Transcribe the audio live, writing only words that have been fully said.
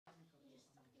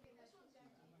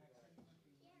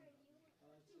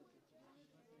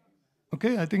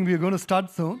Okay, I think we are going to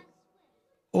start soon.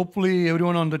 Hopefully,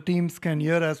 everyone on the teams can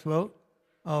hear as well.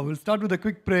 We'll start with a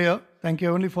quick prayer. Thank you,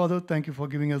 Heavenly Father. Thank you for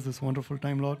giving us this wonderful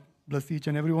time, Lord. Bless each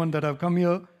and everyone that have come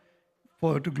here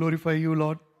to glorify you,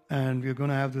 Lord. And we're going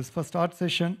to have this first art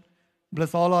session.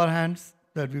 Bless all our hands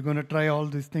that we're going to try all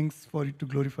these things for it to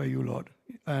glorify you, Lord.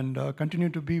 And continue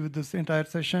to be with this entire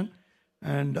session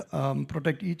and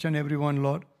protect each and everyone,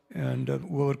 Lord. And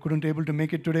whoever couldn't able to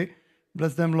make it today,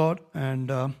 bless them, Lord,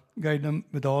 and guide them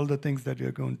with all the things that we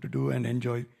are going to do and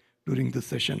enjoy during this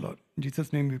session, Lord. In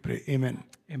Jesus' name we pray. Amen.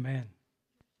 Amen.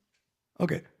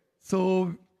 Okay,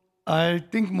 so I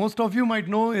think most of you might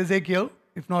know Ezekiel.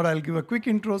 If not, I'll give a quick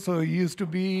intro. So he used to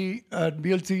be at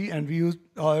BLC, and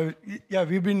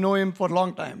we've been knowing him for a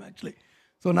long time, actually.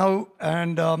 So now,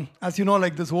 and as you know,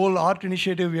 like this whole art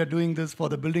initiative, we are doing this for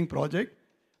the building project.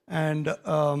 And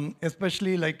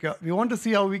especially like we want to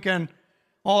see how we can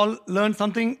all learn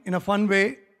something in a fun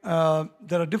way.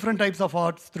 There are different types of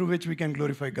arts through which we can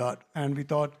glorify God. And we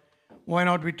thought, why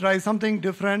not we try something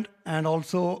different? And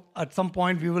also at some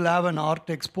point we will have an ART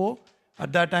Expo.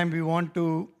 At that time we want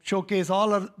to showcase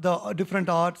all of the different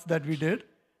arts that we did.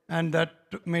 And that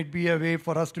might be a way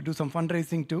for us to do some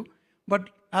fundraising too. But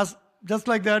just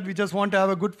like that, we just want to have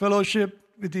a good fellowship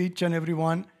with each and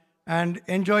everyone and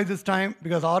enjoy this time,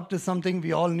 because art is something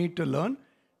we all need to learn.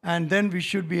 And then we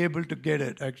should be able to get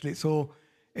it, actually. So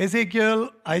Ezekiel,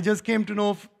 I just came to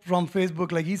know from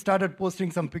Facebook, like he started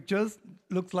posting some pictures.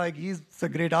 Looks like he's a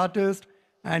great artist,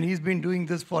 and he's been doing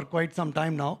this for quite some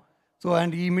time now. So,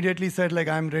 and he immediately said, like,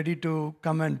 I'm ready to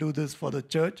come and do this for the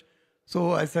church.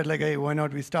 So I said, like, hey, why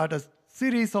not we start a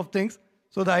series of things?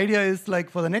 So the idea is,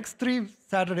 like, for the next 3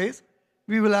 Saturdays,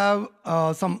 we will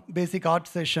have some basic art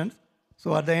sessions.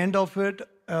 So at the end of it,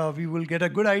 we will get a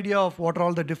good idea of what are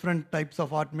all the different types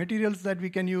of art materials that we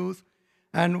can use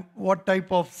and what type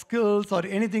of skills or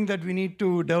anything that we need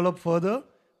to develop further.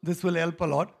 This will help a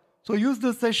lot. So use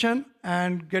this session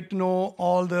and get to know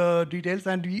all the details.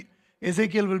 And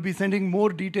Ezekiel will be sending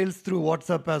more details through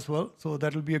WhatsApp as well. So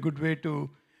that will be a good way to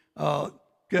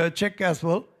check as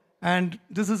well. And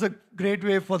this is a great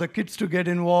way for the kids to get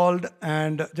involved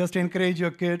and just encourage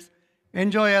your kids.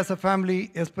 Enjoy as a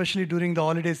family, especially during the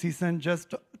holiday season.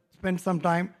 Just spend some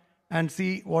time and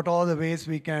see what are the ways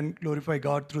we can glorify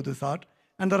God through this art.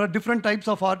 And there are different types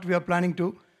of art we are planning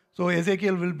to. So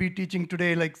Ezekiel will be teaching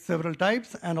today like several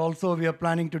types. And also we are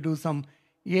planning to do some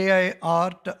AI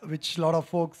art, which a lot of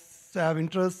folks have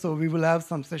interest. So we will have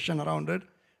some session around it.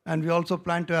 And we also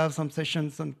plan to have some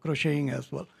sessions on crocheting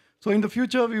as well. So in the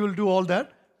future, we will do all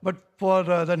that. But for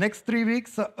the next 3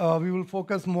 weeks, we will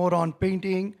focus more on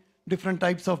painting, different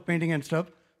types of painting and stuff.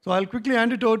 So I'll quickly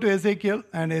hand it over to Ezekiel,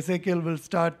 and Ezekiel will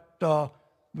start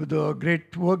with the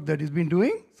great work that he's been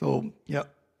doing. So yeah,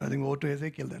 I think over to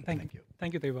Ezekiel then. Thank you.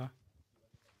 Thank you, Deva.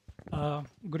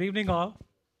 Good evening, all.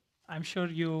 I'm sure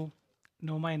you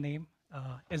know my name,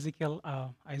 Ezekiel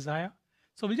Isaiah.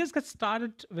 So we'll just get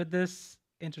started with this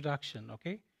introduction,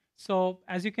 okay? So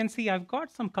as you can see, I've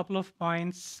got some couple of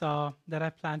points that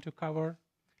I plan to cover.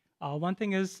 One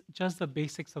thing is just the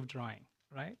basics of drawing,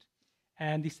 right?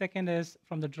 And the second is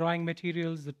from the drawing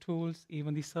materials, the tools,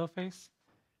 even the surface.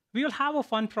 We will have a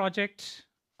fun project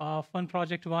 1, fun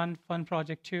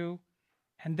project 2.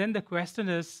 And then the question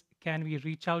is, can we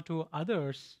reach out to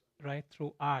others, right,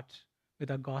 through art with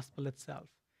the gospel itself?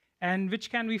 And which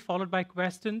can be followed by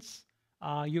questions.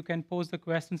 You can post the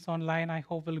questions online. I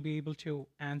hope we'll be able to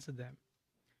answer them.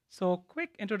 So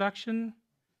quick introduction.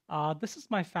 This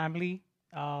is my family.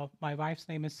 My wife's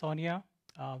name is Sonia.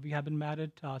 We have been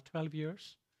married 12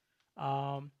 years.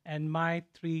 And my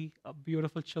 3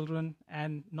 beautiful children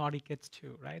and naughty kids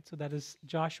too, right? So that is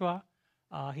Joshua,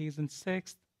 he's in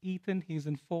 6th, Ethan, he's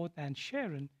in 4th, and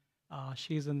Sharon,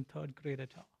 she's in 3rd grade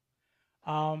at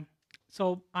all.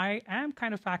 So I am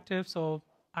kind of active. So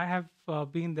I have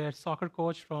been their soccer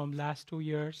coach from last 2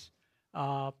 years.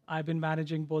 I've been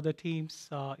managing both the teams,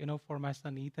 for my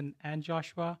son Ethan and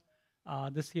Joshua.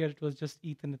 This year it was just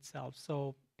Ethan itself.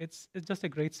 So it's just a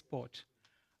great sport.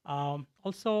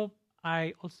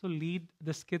 I also lead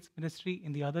the kids ministry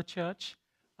in the other church.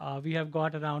 We have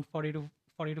got around 40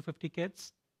 to 50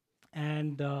 kids,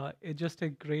 and it's just a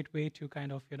great way to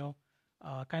kind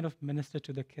of minister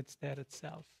to the kids there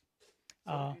itself.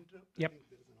 Yep.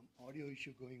 There's an audio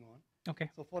issue going on. Okay.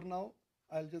 So for now,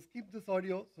 I'll just keep this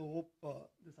audio. So hope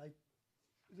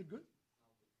is it good?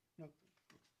 No.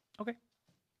 Okay.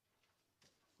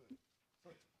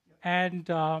 And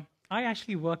I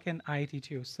actually work in IT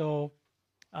too. So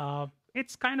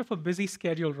it's kind of a busy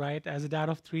schedule, right? As a dad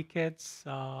of 3 kids,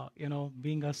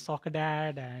 being a soccer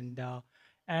dad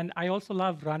And I also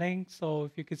love running. So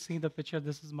if you could see the picture,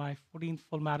 this is my 14th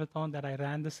full marathon that I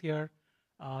ran this year.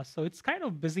 So it's kind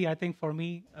of busy, I think, for me.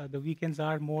 The weekends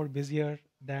are more busier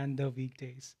than the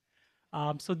weekdays.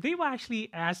 So they've actually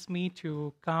asked me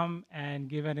to come and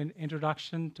give an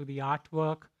introduction to the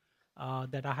artwork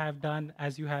that I have done,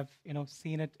 as you have,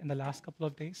 seen it in the last couple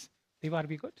of days. Deva, are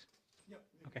we good?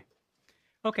 Okay.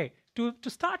 Okay. To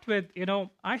start with,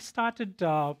 I started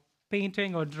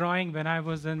painting or drawing when I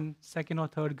was in second or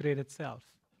third grade itself.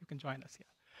 You can join us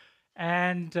here.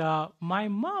 And my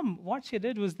mom, what she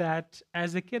did was that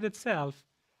as a kid itself,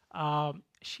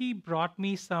 she brought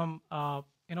me some,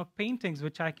 paintings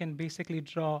which I can basically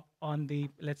draw on the,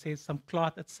 let's say, some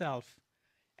cloth itself.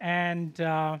 And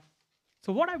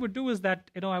so what I would do is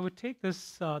that, I would take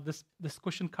this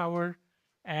cushion cover,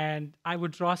 and I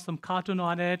would draw some cartoon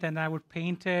on it, and I would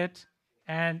paint it.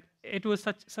 And it was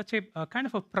such a kind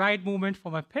of a pride moment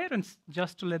for my parents,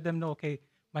 just to let them know, okay,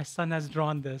 my son has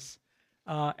drawn this.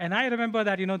 And I remember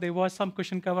that, there was some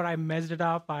cushion cover. I messed it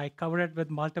up. I covered it with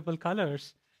multiple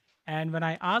colors. And when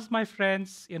I asked my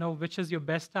friends, which is your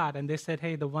best art, and they said,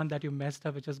 hey, the one that you messed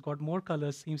up, which has got more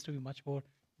colors, seems to be much more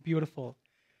beautiful.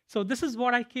 So this is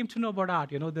what I came to know about art.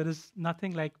 There is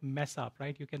nothing like mess up,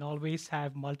 right? You can always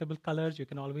have multiple colors. You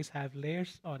can always have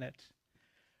layers on it.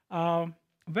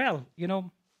 Well,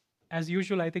 as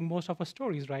usual, I think most of our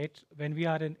stories, right? When we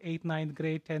are in 8th, 9th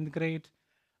grade, 10th grade,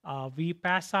 we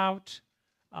pass out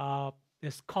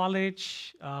this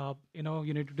college.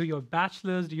 You need to do your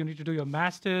bachelor's. You need to do your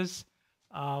master's.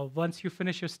 Once you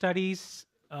finish your studies,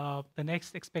 the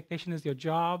next expectation is your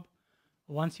job.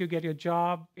 Once you get your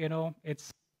job,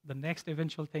 it's the next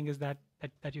eventual thing is that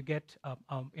you get,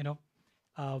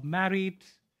 married.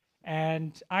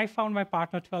 And I found my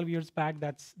partner 12 years back.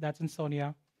 That's in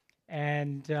Sonia.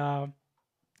 And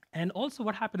also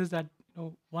what happened is that,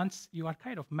 once you are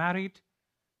kind of married,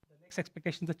 the next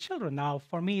expectation is the children. Now,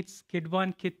 for me, it's kid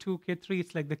 1, kid 2, kid 3.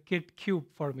 It's like the kid cube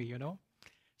for me,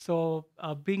 So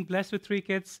being blessed with 3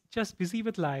 kids, just busy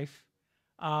with life.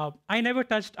 I never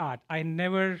touched art. I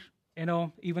never,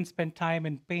 even spent time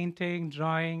in painting,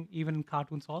 drawing, even in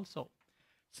cartoons also.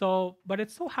 So, but it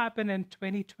so happened in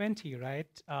 2020, right?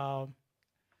 God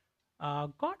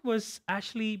was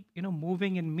actually,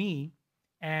 moving in me,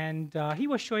 and He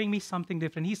was showing me something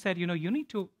different. He said, you need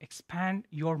to expand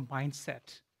your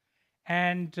mindset.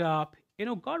 And,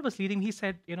 God was leading. He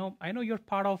said, I know you're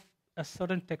part of a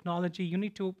certain technology. You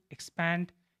need to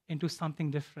expand into something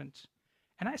different.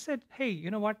 And I said, hey, you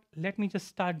know what? Let me just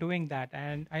start doing that.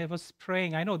 And I was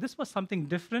praying. I know this was something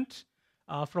different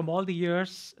from all the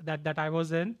years that I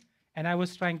was in. And I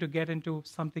was trying to get into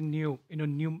something new,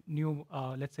 new,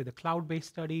 let's say the cloud-based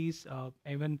studies,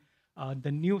 even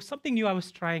something new I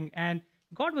was trying. And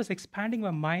God was expanding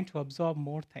my mind to absorb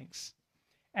more things.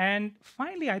 And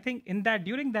finally, I think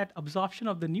during that absorption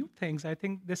of the new things, I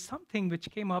think there's something which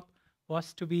came up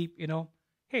was to be,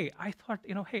 hey, I thought,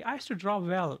 hey, I used to draw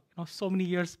well, so many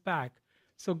years back.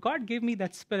 So God gave me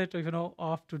that spirit of,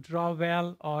 of to draw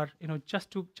well, or,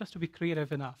 just to be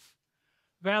creative enough.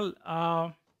 Well,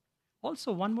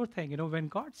 also one more thing, when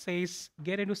God says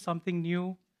get into something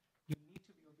new, you need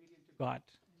to be obedient to God.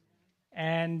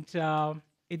 And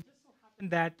it just so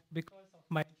happened that because of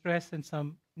my interest in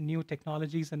some new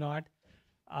technologies and art,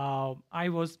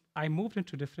 I moved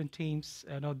into different teams.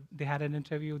 They had an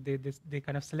interview. They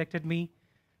kind of selected me.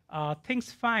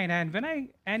 Things fine, and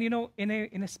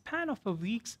in a span of a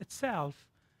weeks itself,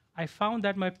 I found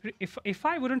that if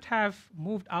I wouldn't have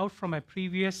moved out from my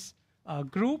previous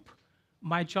group,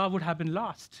 my job would have been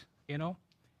lost.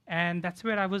 And that's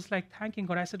where I was like thanking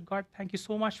God. I said, God, thank you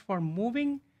so much for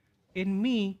moving in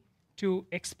me to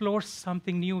explore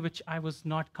something new which I was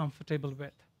not comfortable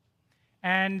with.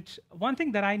 And one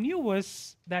thing that I knew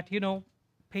was that,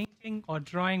 painting or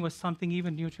drawing was something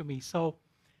even new to me. So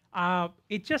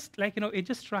it just it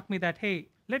just struck me that, hey,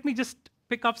 let me just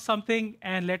pick up something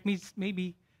and let me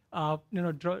maybe,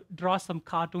 draw some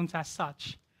cartoons as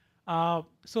such.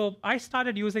 So I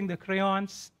started using the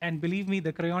crayons, and believe me,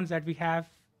 the crayons that we have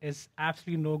is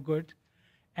absolutely no good.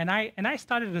 And I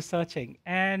started researching,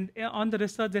 and on the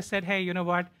research they said, hey, you know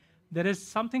what? There is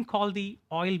something called the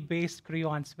oil-based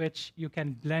crayons, which you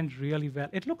can blend really well.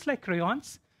 It looks like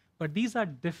crayons, but these are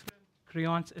different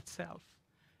crayons itself.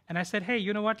 And I said, hey,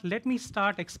 you know what? Let me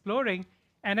start exploring.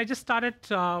 And I just started,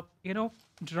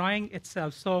 drawing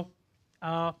itself. So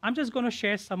I'm just going to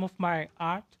share some of my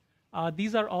art.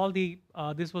 These are all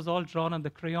this was all drawn on the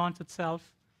crayons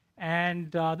itself.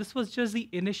 And this was just the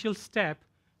initial step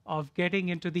of getting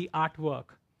into the artwork.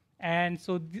 And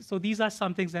so these are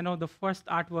some things. The first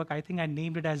artwork, I think I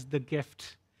named it as The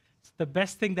Gift. the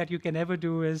best thing that you can ever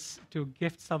do is to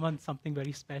gift someone something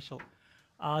very special.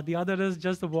 The other is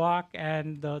just the walk,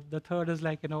 and the third is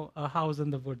like, a house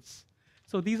in the woods.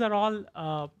 So these are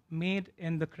all made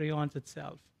in the crayons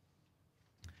itself.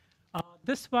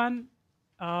 This one,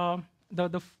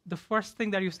 the first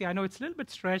thing that you see, I know it's a little bit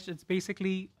stretched. It's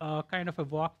basically kind of a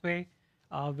walkway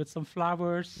with some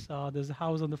flowers. There's a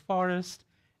house on the forest.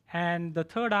 And the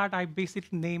third art I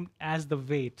basically named as the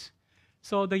wait.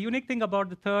 So the unique thing about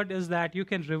the third is that you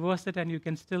can reverse it and you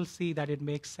can still see that it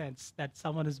makes sense, that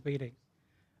someone is waiting.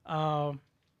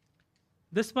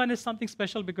 This one is something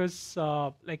special because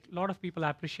like a lot of people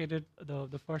appreciated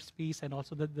the first piece and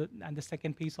also and the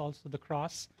second piece, also the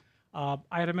cross.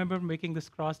 I remember making this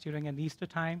cross during an Easter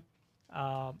time.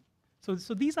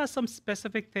 So these are some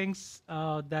specific things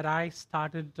that I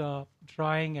started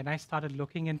drawing and I started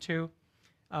looking into.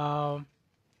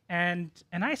 And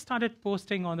I started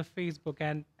posting on the Facebook,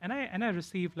 and I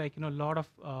received like a lot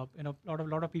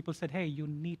of people said, hey, you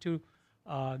need to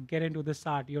get into this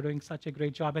art. You're doing such a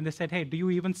great job. And they said, hey, do you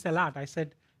even sell art? I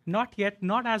said, not yet,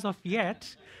 not as of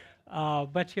yet.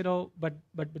 But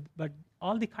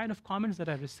all the kind of comments that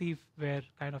I received were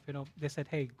kind of they said,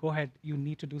 hey, go ahead, you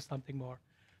need to do something more.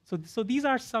 So these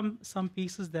are some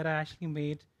pieces that I actually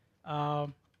made.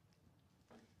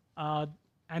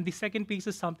 And the second piece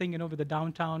is something, with the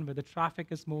downtown where the traffic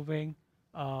is moving.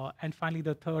 And finally,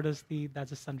 the third is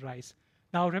that's the sunrise.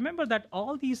 Now, remember that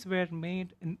all these were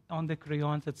made on the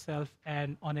crayons itself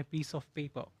and on a piece of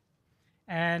paper.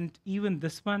 And even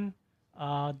this one,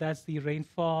 that's the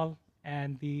rainfall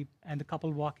and the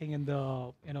couple walking in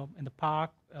the in the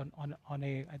park on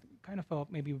a kind of a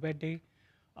maybe wet day,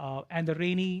 and the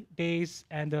rainy days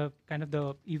and the kind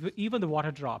of even the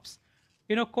water drops.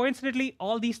 Coincidentally,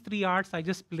 all these three arts, I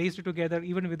just placed it together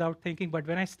even without thinking. But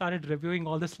when I started reviewing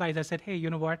all the slides, I said, hey, you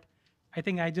know what? I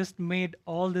think I just made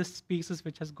all these pieces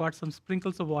which has got some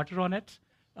sprinkles of water on it.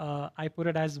 I put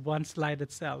it as one slide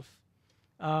itself.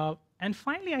 And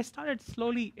finally, I started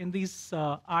slowly in these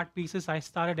art pieces, I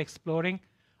started exploring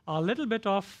a little bit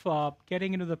of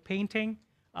getting into the painting,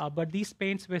 but these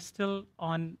paints were still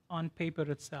on paper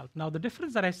itself. Now, the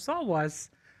difference that I saw was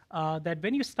that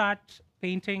when you start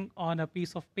painting on a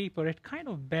piece of paper, it kind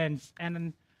of bends.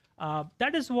 And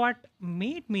that is what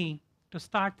made me to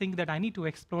start thinking that I need to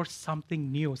explore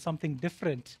something new, something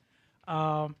different.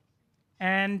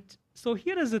 And so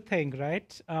here is the thing,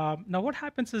 right? Now, what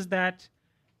happens is that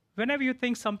whenever you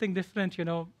think something different,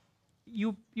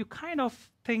 you kind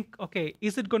of think, okay,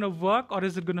 is it going to work or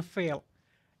is it going to fail?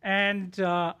 And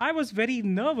I was very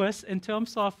nervous in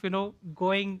terms of,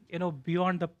 going,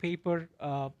 beyond the paper,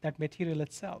 that material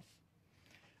itself.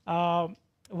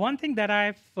 One thing that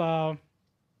I've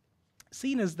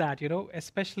seen is that,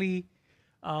 especially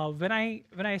when I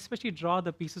especially draw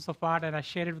the pieces of art and I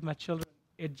share it with my children,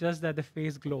 it's just that the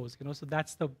face glows, so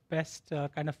that's the best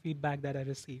kind of feedback that I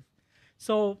receive.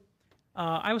 So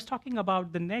I was talking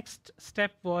about the next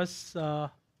step was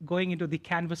going into the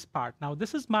canvas part. Now,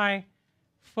 this is my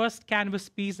first canvas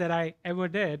piece that I ever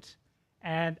did,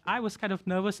 and I was kind of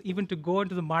nervous even to go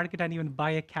into the market and even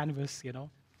buy a canvas,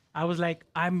 I was like,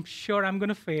 I'm sure I'm going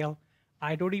to fail.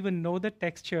 I don't even know the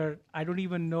texture. I don't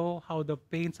even know how the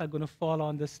paints are going to fall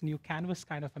on this new canvas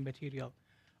kind of a material.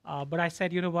 But I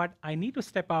said, you know what? I need to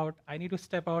step out. I need to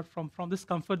step out from this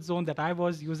comfort zone that I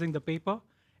was using the paper.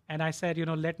 And I said,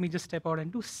 let me just step out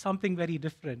and do something very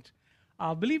different.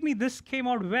 Believe me, this came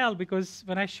out well because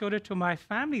when I showed it to my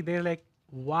family, they're like,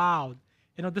 wow.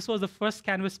 This was the first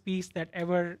canvas piece that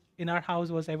ever in our house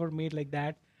was ever made like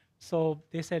that. So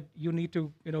they said, you need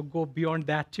to go beyond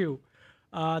that too.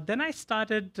 Then I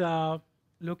started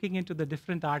looking into the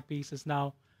different art pieces.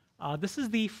 Now, this is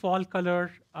the fall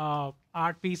color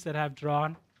art piece that I've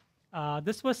drawn.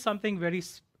 This was something very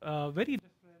different.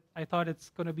 I thought it's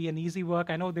going to be an easy work.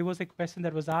 I know there was a question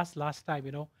that was asked last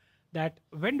time, that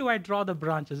when do I draw the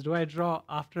branches? Do I draw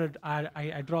after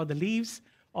I draw the leaves?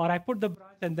 Or I put the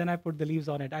branch and then I put the leaves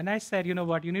on it. And I said, you know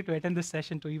what, you need to attend this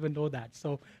session to even know that.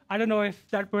 So I don't know if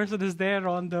that person is there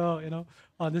on the,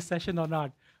 on this session or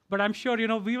not. But I'm sure,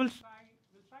 we will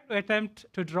try to attempt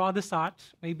to draw this art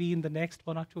maybe in the next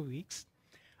 1 or 2 weeks.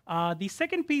 The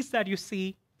second piece that you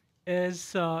see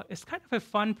is kind of a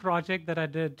fun project that I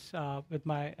did with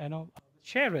my,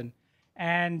 Sharon.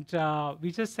 And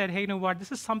we just said, hey, you know what,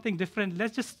 this is something different.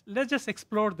 Let's just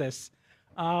explore this.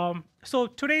 So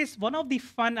today's one of the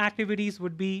fun activities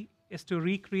is to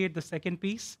recreate the second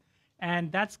piece,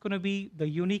 and that's going to be the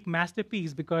unique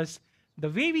masterpiece because the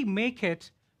way we make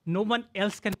it, no one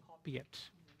else can copy it.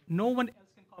 No one else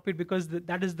can copy it because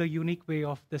that is the unique way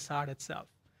of this art itself,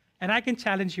 and I can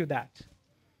challenge you that.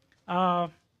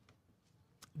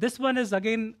 This one is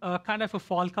again kind of a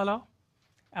fall color.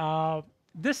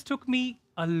 This took me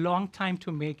a long time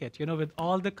to make it. With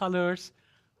all the colors,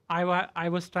 I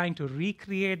was trying to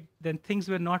recreate. Then things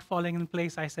were not falling in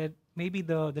place. I said maybe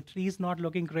the tree's not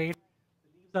looking great,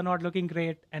 the leaves are not looking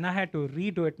great, and I had to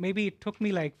redo it. Maybe it took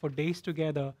me like for days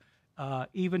together,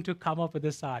 even to come up with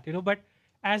this art. But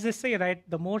as they say, right,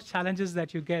 the more challenges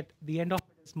that you get, the end of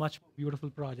it is much more beautiful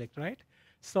project, right?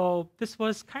 So this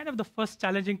was kind of the first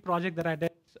challenging project that I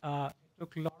did. It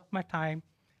took a lot of my time.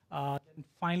 And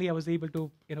finally, I was able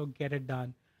to, get it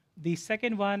done. The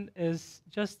second one is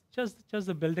just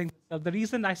the building. The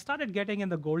reason I started getting in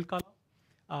the gold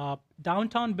color,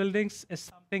 downtown buildings is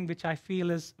something which I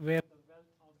feel is where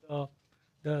the wealth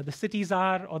of the cities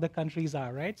are or the countries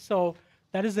are, right? So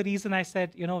that is the reason I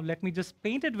said, let me just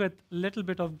paint it with a little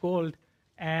bit of gold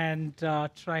and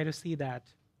try to see that.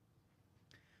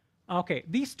 Okay,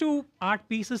 these two art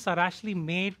pieces are actually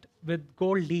made with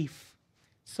gold leaf.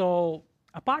 So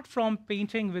apart from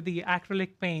painting with the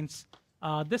acrylic paints,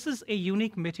 this is a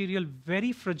unique material,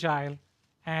 very fragile,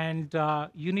 and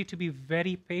you need to be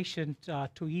very patient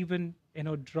to even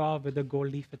draw with the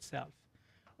gold leaf itself.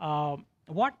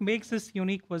 What makes this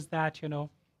unique was that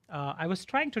I was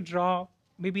trying to draw.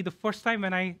 Maybe the first time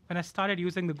when I started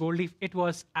using the gold leaf, it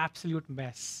was absolute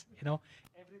mess.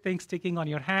 Everything sticking on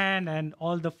your hand and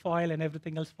all the foil and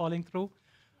everything else falling through.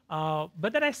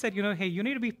 But then I said, hey, you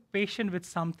need to be patient with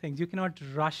some things. You cannot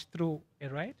rush through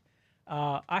it, right?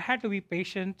 I had to be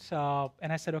patient,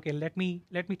 and I said, okay, let me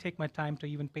take my time to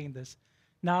even paint this.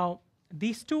 Now,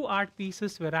 these two art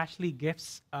pieces were actually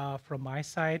gifts from my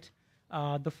side.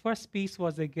 The first piece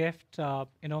was a gift, to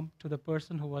the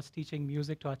person who was teaching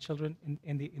music to our children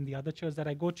in the other church that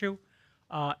I go to,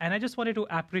 and I just wanted to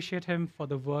appreciate him for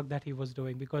the work that he was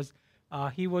doing because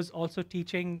he was also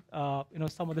teaching,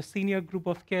 some of the senior group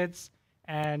of kids,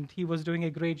 and he was doing a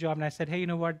great job. And I said, hey, you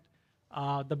know what?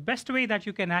 The best way that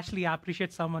you can actually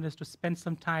appreciate someone is to spend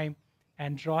some time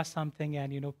and draw something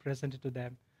and present it to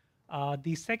them.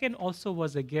 The second also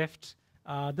was a gift.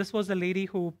 This was a lady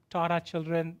who taught our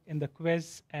children in the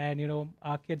quiz, and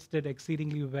our kids did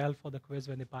exceedingly well for the quiz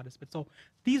when they participated. So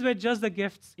these were just the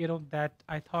gifts that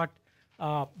I thought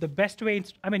the best way.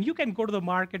 You can go to the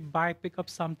market, pick up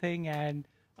something, and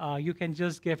you can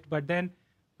just gift. But then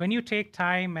when you take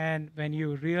time and when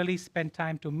you really spend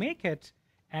time to make it,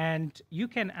 and you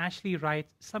can actually write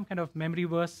some kind of memory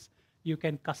verse, you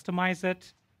can customize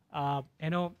it.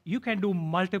 You can do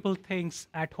multiple things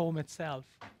at home itself.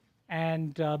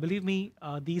 And believe me,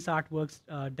 these artworks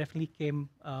definitely came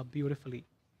beautifully.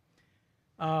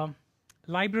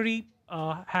 Library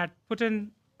had put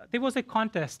in, there was a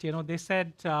contest, they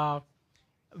said,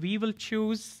 we will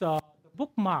choose the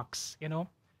bookmarks,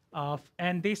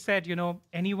 and they said,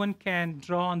 anyone can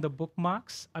draw on the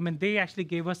bookmarks. They actually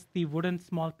gave us the wooden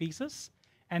small pieces,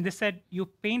 and they said, you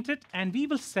paint it, and we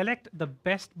will select the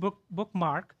best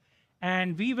bookmark,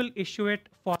 and we will issue it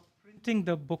for printing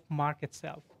the bookmark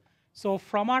itself. So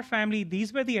from our family,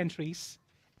 these were the entries,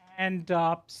 and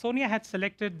Sonia had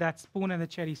selected that spoon and the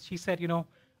cherries. She said,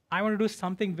 I want to do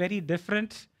something very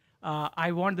different.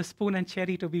 I want the spoon and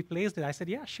cherry to be placed there. I said,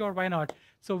 yeah, sure, why not?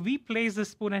 So we placed the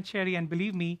spoon and cherry, and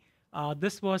believe me,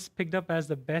 this was picked up as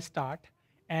the best art.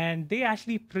 And they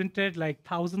actually printed like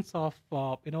thousands of,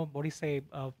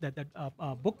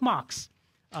 bookmarks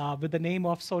with the name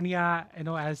of Sonia,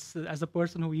 as a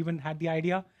person who even had the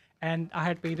idea. And I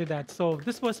had painted that. So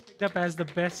this was picked up as the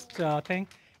best thing.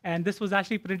 And this was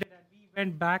actually printed, and we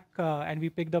went back and we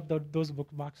picked up those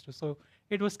bookmarks too. So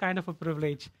it was kind of a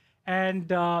privilege. And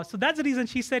so that's the reason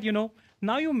she said,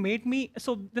 now you made me,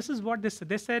 so this is what they said.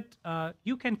 They said,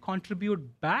 you can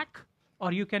contribute back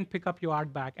or you can pick up your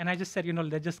art back. And I just said,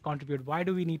 let's just contribute. Why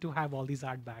do we need to have all these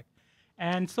art back?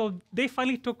 And so they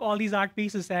finally took all these art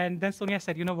pieces. And then Sonia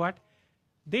said, you know what?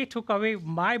 They took away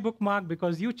my bookmark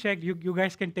because you checked, you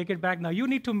guys can take it back. Now you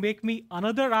need to make me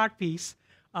another art piece.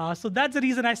 So that's the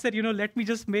reason I said, let me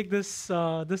just make this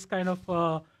this kind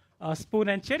of spoon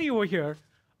and cherry over here.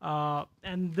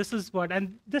 And this is what,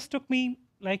 and this took me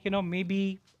like,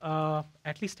 maybe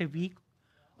at least a week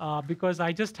because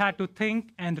I just had to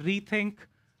think and rethink,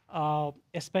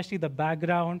 especially the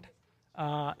background.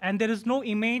 And there is no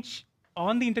image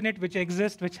on the internet which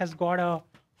exists, which has got a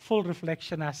full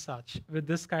reflection as such with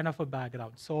this kind of a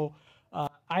background. So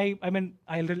I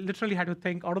literally had to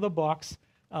think out of the box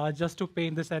just to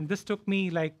paint this. And this took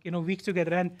me like, weeks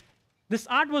together. And this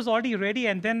art was already ready,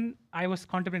 and then I was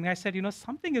contemplating. I said,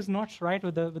 something is not right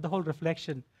with the whole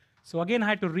reflection. So again, I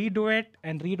had to redo it,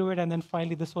 and then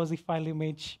finally, this was the final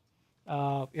image.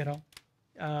 What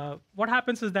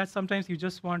happens is that sometimes you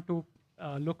just want to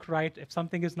look right. If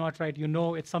something is not right, you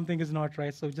know it's something is not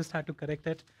right. So we just had to correct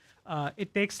it.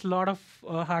 It takes a lot of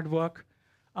hard work.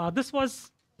 This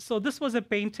was this was a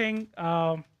painting.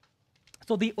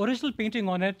 So the original painting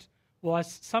on it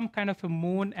was some kind of a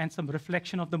moon and some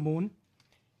reflection of the moon.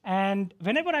 And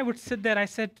whenever I would sit there, I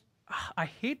said, "Ah, I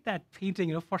hate that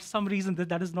painting. For some reason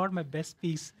that is not my best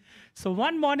piece." So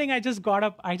one morning I just got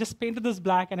up, I just painted this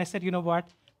black, and I said, you know what?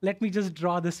 Let me just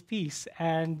draw this piece.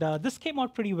 And this came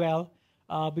out pretty well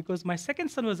because my second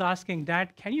son was asking,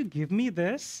 Dad, can you give me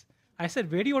this? I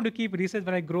said, where do you want to keep it? He said,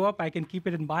 when I grow up, I can keep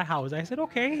it in my house. I said,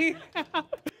 okay.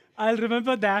 I'll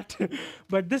remember that.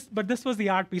 but this was the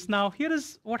art piece. Now here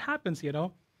is what happens.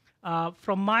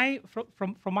 From my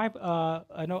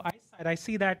eyesight, I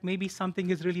see that maybe something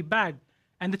is really bad.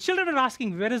 And the children are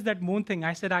asking, where is that moon thing?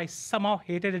 I said, I somehow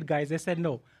hated it, guys. They said,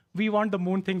 no, we want the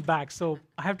moon thing back. So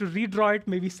I have to redraw it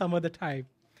maybe some other time.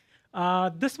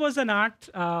 This was an art.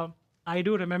 I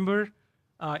do remember.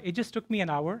 It just took me an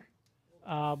hour.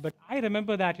 But I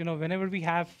remember that, whenever we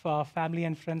have family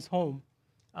and friends home,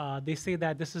 they say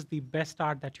that this is the best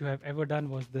art that you have ever done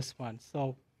was this one.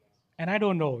 So, and I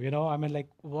don't know, I mean, like,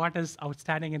 what is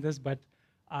outstanding in this? But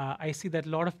I see that a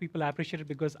lot of people appreciate it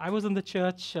because I was in the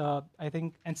church, I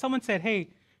think, and someone said, hey,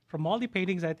 from all the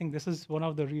paintings, I think this is one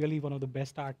of the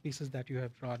best art pieces that you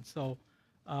have drawn. So,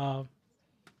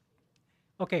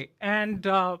 okay, and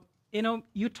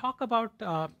you talk about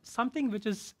something which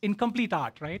is incomplete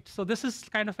art, right? So this is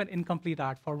kind of an incomplete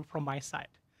art from my side.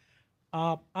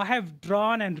 I have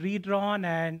drawn and redrawn,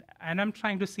 and I'm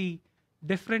trying to see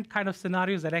different kind of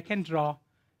scenarios that I can draw.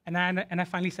 And I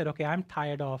finally said, okay, I'm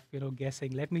tired of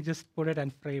guessing. Let me just put it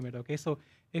and frame it. Okay, so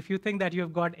if you think that you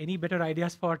have got any better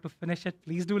ideas to finish it,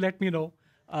 please do let me know.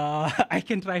 I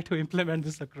can try to implement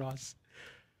this across.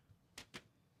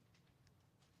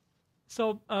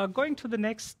 So going to the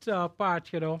next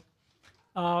part,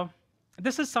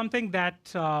 this is something that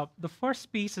the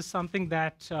first piece is something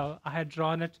that I had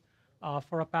drawn it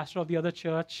for a pastor of the other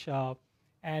church.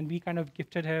 And we kind of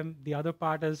gifted him. The other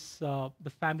part is the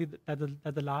family,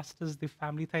 that the last is the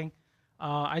family thing.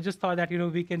 I just thought that,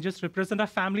 we can just represent our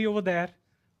family over there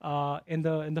in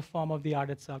the form of the art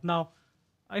itself. Now,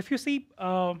 if you see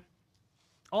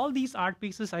all these art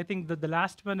pieces, I think that the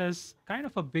last one is kind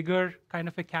of a bigger kind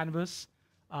of a canvas.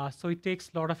 So it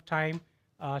takes a lot of time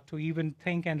to even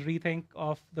think and rethink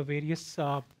of the various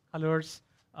colors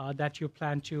that you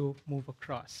plan to move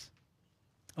across.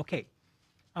 Okay.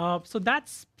 So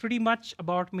that's pretty much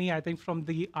about me. I think from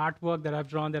the artwork that I've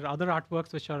drawn, there are other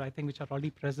artworks which are already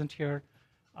present here.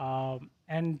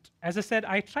 And as I said,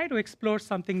 I try to explore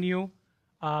something new.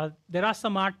 There are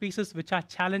some art pieces which are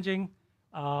challenging,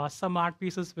 some art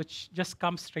pieces which just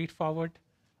come straightforward.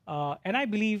 And I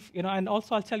believe, and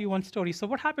also I'll tell you one story. So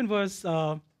what happened was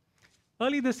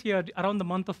early this year, around the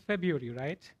month of February,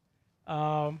 right?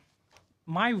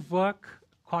 My work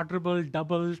quadrupled,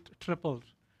 doubled, tripled.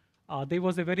 There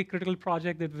was a very critical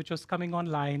project which was coming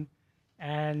online,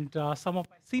 and some of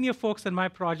my senior folks in my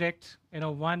project,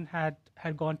 one had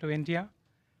gone to India,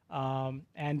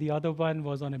 and the other one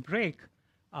was on a break.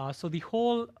 So the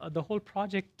whole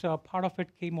project part of it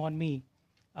came on me,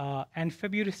 and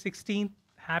February 16th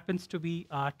happens to be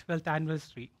our 12th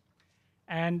anniversary,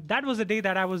 and that was a day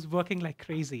that I was working like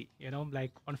crazy.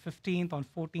 Like on 15th, on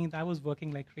 14th, I was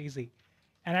working like crazy,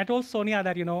 and I told Sonia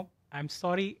that I'm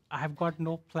sorry, I have got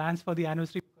no plans for the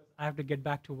anniversary because I have to get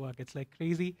back to work. It's like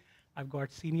crazy. I've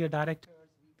got senior directors,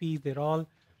 VPs, they're all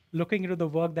looking into the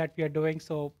work that we are doing.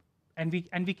 So, and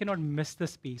we cannot miss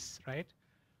this piece, right?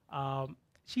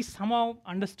 She somehow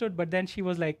understood, but then she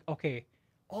was like, okay,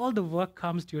 all the work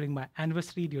comes during my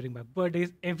anniversary, during my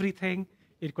birthdays, everything.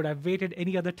 It could have waited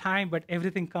any other time, but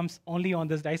everything comes only on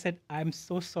this day. I said, I'm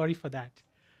so sorry for that.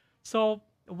 So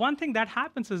one thing that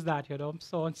happens is that,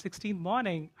 so on 16th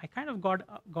morning, I kind of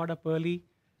got up early.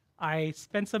 I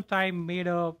spent some time, made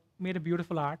a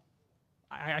beautiful art.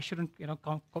 I shouldn't,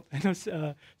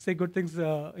 say good things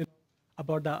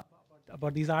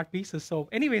about these art pieces. So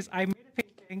anyways, I made a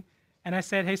painting, and I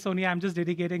said, hey, Sonia, I'm just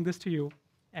dedicating this to you,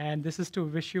 and this is to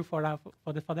wish you for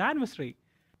the anniversary.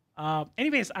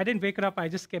 Anyways, I didn't wake her up. I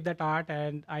just kept that art,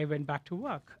 and I went back to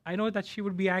work. I know that she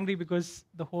would be angry because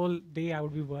the whole day I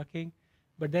would be working.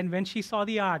 But then when she saw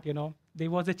the art,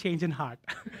 there was a change in heart.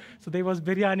 So there was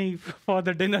biryani for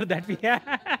the dinner that we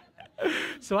had.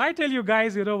 So I tell you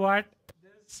guys, you know what?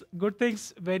 There's good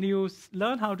things when you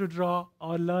learn how to draw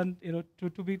or learn,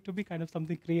 to be kind of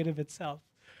something creative itself.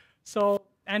 So,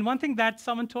 and one thing that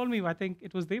someone told me, I think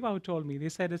it was Deva who told me, they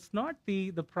said it's not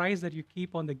the price that you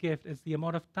keep on the gift, it's the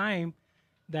amount of time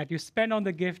that you spend on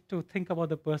the gift to think about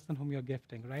the person whom you're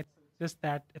gifting, right? Just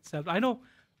that itself. I know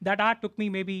That art took me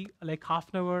maybe like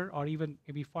half an hour or even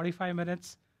maybe 45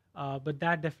 minutes, but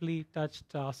that definitely touched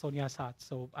Sonia's heart.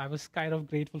 So I was kind of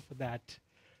grateful for that.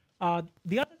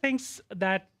 The other things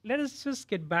that, let us just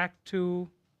get back to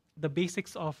the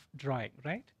basics of drawing,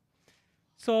 right?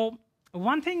 So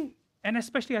one thing, and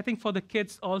especially I think for the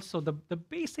kids also, the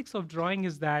basics of drawing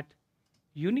is that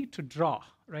you need to draw,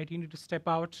 right? You need to step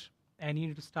out and you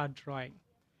need to start drawing.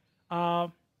 Uh,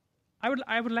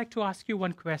 I would like to ask you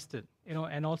one question,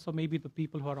 and also maybe the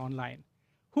people who are online.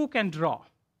 Who can draw?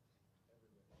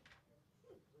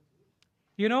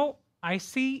 I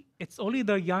see it's only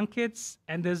the young kids,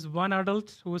 and there's one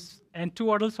adult and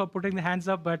two adults who are putting their hands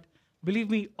up, but believe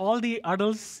me, all the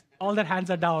adults, all their hands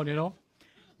are down.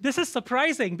 This is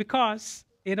surprising because,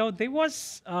 there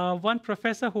was one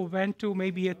professor who went to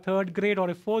maybe a third grade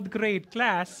or a fourth grade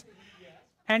class,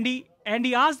 and he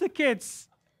asked the kids,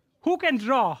 who can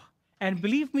draw? And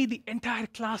believe me, the entire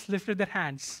class lifted their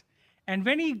hands. And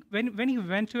when he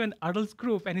went to an adults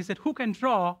group and he said, who can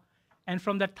draw? And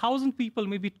from that 1,000 people,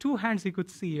 maybe 2 hands he could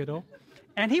see.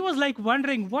 And he was like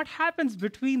wondering what happens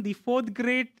between the fourth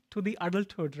grade to the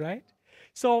adulthood, right?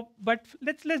 So, but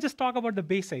let's just talk about the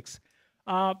basics.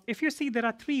 If you see, there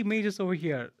are 3 images over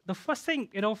here. The first thing,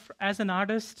 as an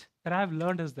artist that I've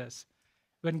learned is this.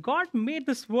 When God made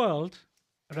this world,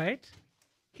 right,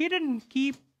 he didn't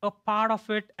keep a part of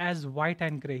it as white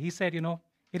and gray. He said, he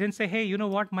didn't say, hey, you know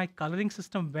what, my coloring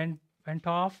system went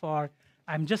off, or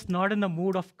I'm just not in the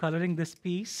mood of coloring this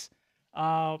piece.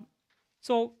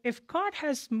 So if God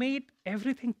has made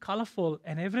everything colorful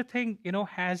and everything,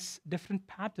 has different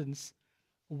patterns,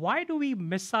 why do we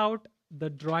miss out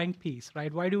the drawing piece,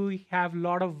 right? Why do we have a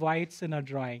lot of whites in our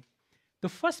drawing? The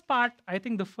first part, I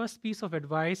think the first piece of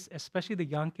advice, especially the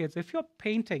young kids, if you're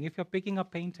picking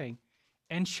up painting,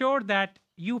 ensure that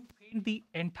you paint the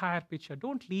entire picture.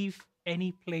 Don't leave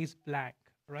any place blank,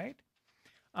 right?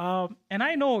 And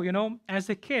I know, as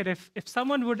a kid, if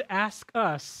someone would ask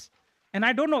us, and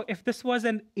I don't know if this was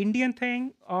an Indian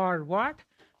thing or what,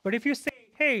 but if you say,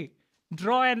 hey,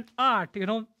 draw an art,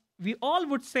 we all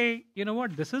would say, you know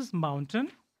what, this is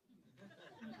mountain.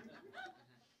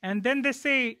 And then they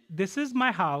say, this is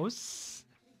my house.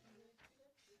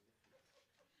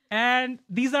 And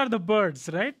these are the birds,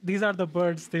 right? These are the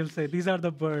birds, they'll say. These are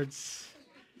the birds.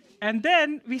 And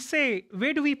then we say,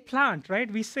 where do we plant,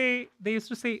 right? They used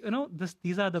to say,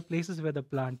 these are the places where the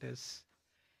plant is.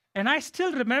 And I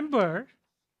still remember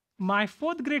my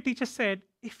fourth grade teacher said,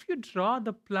 if you draw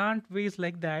the plant ways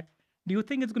like that, do you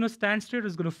think it's going to stand straight or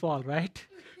it's going to fall, right?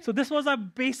 So this was a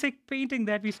basic painting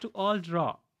that we used to all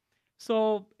draw.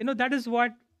 So, that is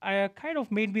what kind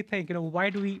of made me think, why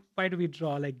do we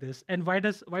draw like this? And why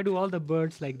do all the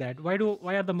birds like that? Why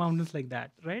are the mountains like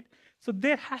that, right? So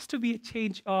there has to be a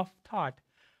change of thought.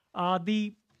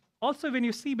 Also, when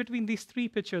you see between these 3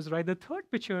 pictures, right, the third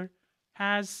picture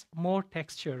has more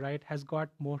texture, right, has got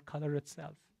more color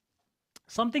itself.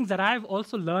 Some things that I've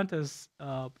also learned is,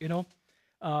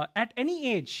 at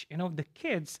any age, the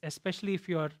kids, especially if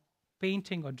you're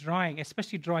painting or drawing,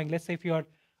 especially drawing, let's say if you're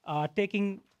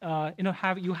taking,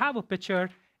 you have a picture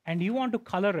and you want to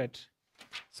color it.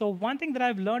 So one thing that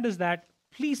I've learned is that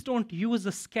please don't use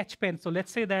a sketch pen. So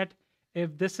let's say that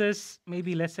if this is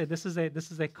maybe, let's say this is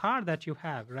a car that you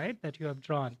have, right, that you have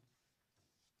drawn.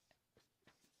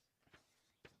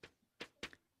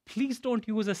 Please don't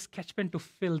use a sketch pen to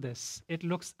fill this. It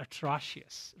looks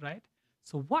atrocious, right?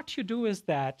 So what you do is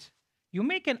that you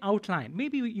make an outline.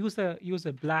 Maybe you use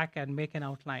a black and make an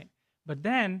outline. But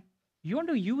then you want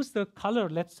to use the color.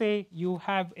 Let's say you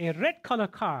have a red color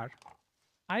car.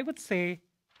 I would say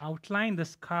outline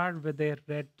this car with a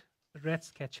red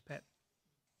sketch pen,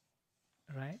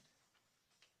 right?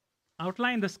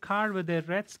 Outline this car with a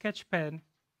red sketch pen,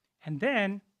 and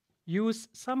then use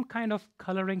some kind of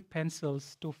coloring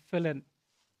pencils to fill in,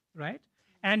 right?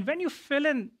 And when you fill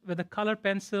in with the color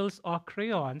pencils or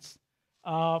crayons,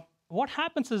 what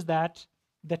happens is that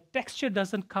the texture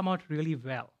doesn't come out really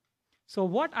well. So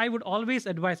what I would always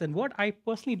advise, and what I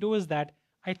personally do, is that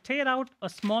I tear out a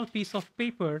small piece of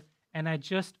paper and I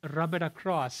just rub it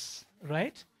across,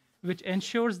 right? Which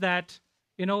ensures that,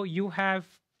 you have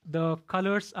the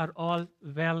colors are all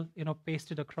well,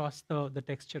 pasted across the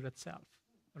texture itself,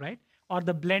 right? Or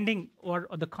the blending or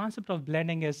the concept of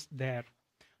blending is there.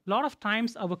 A lot of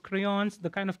times our crayons, the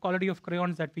kind of quality of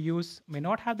crayons that we use may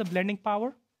not have the blending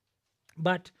power,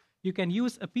 but you can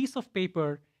use a piece of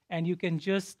paper and you can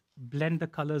just blend the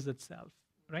colors itself,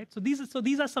 right? So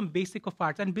these are some basic of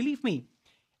arts. And believe me,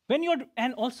 when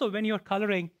you're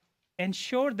coloring,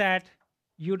 ensure that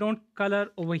you don't color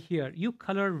over here. You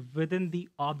color within the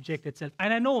object itself.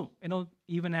 And I know,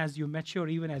 even as you mature,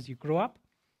 even as you grow up,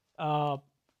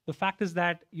 the fact is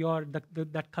that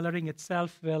that coloring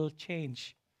itself will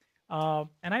change.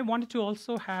 And I wanted to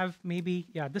also have maybe,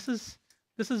 yeah, this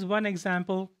is one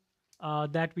example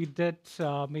that we did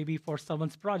maybe for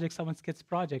someone's project, someone's kid's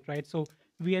project, right? So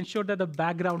we ensured that the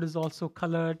background is also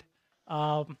colored.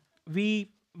 We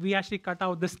actually cut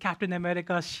out this Captain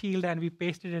America shield and we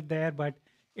pasted it there, but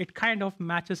it kind of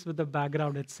matches with the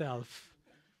background itself.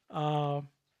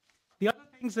 The other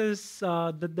things is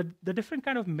the different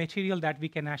kind of material that we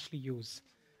can actually use.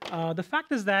 The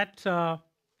fact is that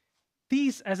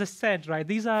these, as I said, right,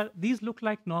 these look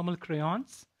like normal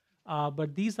crayons,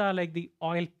 but these are like the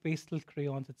oil pastel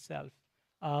crayons itself.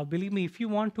 Believe me, if you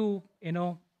want to,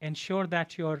 ensure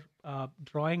that your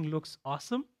drawing looks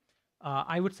awesome,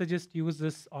 I would suggest use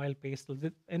this oil pastel.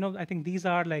 I think these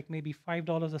are like maybe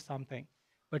 $5 or something,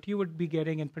 but you would be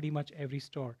getting in pretty much every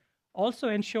store. Also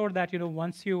ensure that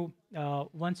once you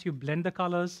blend the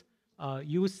colors,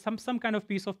 use some kind of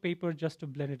piece of paper just to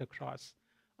blend it across.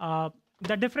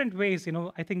 There are different ways.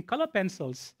 I think color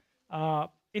pencils.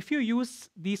 If you use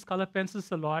these color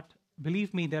pencils a lot,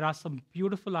 believe me, there are some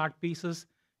beautiful art pieces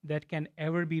that can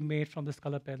ever be made from these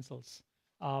color pencils.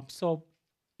 So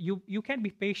you can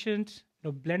be patient,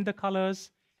 blend the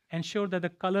colors, ensure that the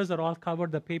colors are all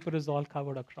covered, the paper is all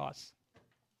covered across.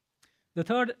 The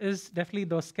third is definitely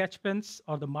those sketch pens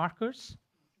or the markers.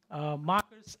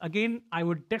 Markers, again, I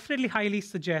would definitely highly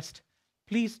suggest,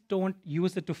 please don't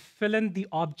use it to fill in the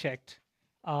object.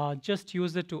 Just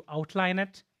use it to outline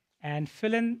it and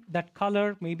fill in that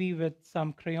color, maybe with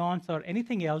some crayons or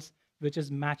anything else which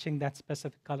is matching that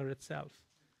specific color itself.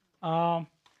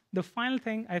 The final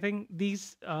thing, I think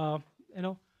these, those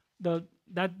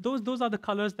are the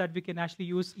colors that we can actually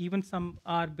use. Even some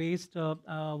are based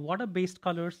water-based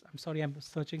colors. I'm sorry, I'm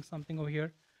searching something over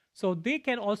here. So they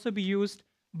can also be used,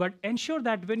 but ensure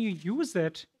that when you use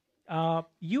it,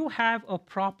 you have a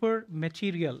proper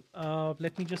material.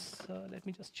 Let me just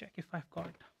check if I've got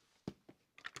it.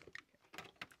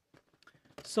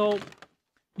 So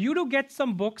you do get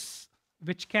some books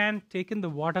which can take in the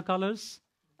watercolors.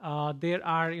 There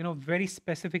are, very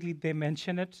specifically they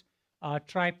mention it.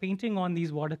 Try painting on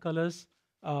these watercolors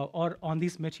or on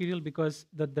this material because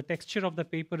the texture of the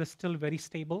paper is still very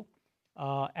stable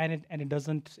and it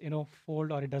doesn't,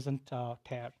 fold or it doesn't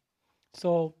tear.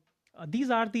 So these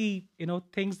are the,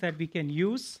 things that we can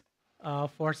use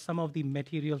for some of the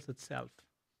materials itself.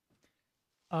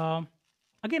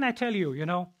 Again, I tell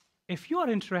you, if you are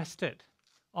interested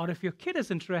or if your kid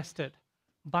is interested,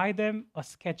 buy them a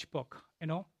sketchbook,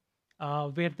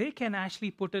 where they can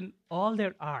actually put in all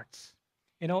their arts,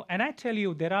 and I tell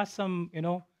you, there are some,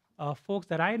 folks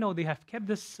that I know, they have kept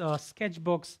this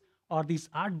sketchbooks or these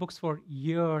art books for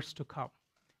years to come.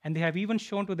 And they have even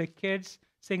shown to their kids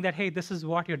saying that, hey, this is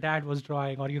what your dad was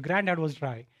drawing or your granddad was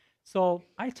drawing. So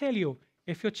I tell you,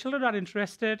 if your children are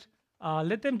interested,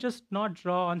 let them just not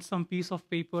draw on some piece of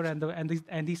paper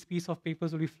and these piece of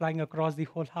papers will be flying across the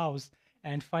whole house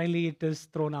and finally it is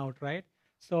thrown out, right?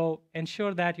 So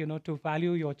ensure that, to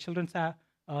value your children's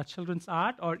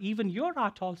art or even your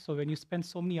art also. When you spend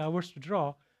so many hours to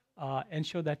draw,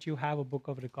 ensure that you have a book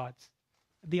of records.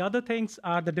 The other things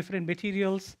are the different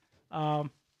materials.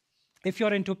 If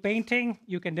you're into painting,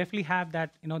 you can definitely have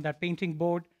that, that painting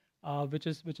board, which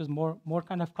is more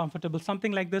kind of comfortable.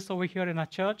 Something like this over here in our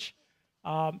church.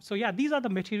 So yeah, these are the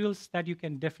materials that you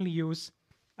can definitely use.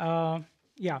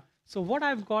 Yeah. So what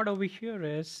I've got over here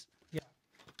is, yeah.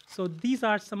 So these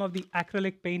are some of the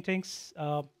acrylic paintings,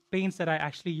 paints that I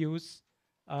actually use.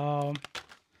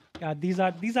 Yeah, these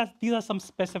are some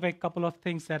specific couple of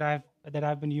things that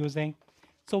I've been using.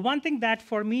 So one thing that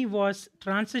for me was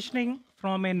transitioning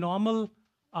from a normal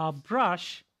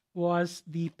brush was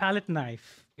the palette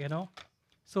knife.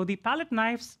 So the palette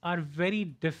knives are very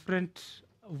different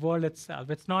world itself.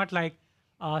 It's not like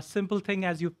a simple thing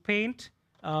as you paint,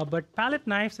 but palette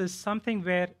knives is something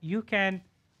where you can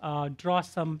draw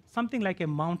something like a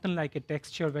mountain, like a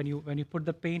texture when you put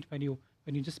the paint, when you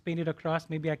just paint it across.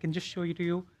 Maybe I can just show it to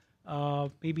you.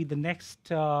 Maybe the next,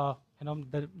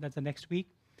 that's the next week.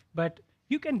 But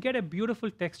you can get a beautiful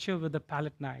texture with the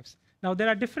palette knives. Now there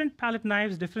are different palette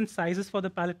knives, different sizes for the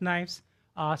palette knives.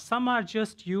 Some are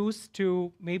just used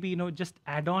to maybe just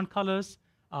add on colors.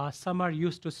 Some are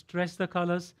used to stress the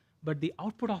colors, but the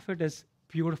output of it is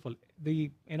beautiful.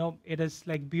 It is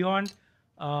like beyond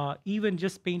even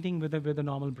just painting with a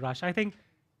normal brush. I think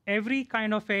every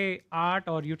kind of a art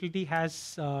or utility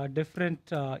has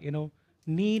different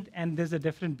need, and there's a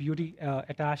different beauty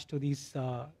attached to these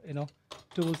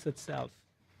tools itself.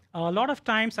 A lot of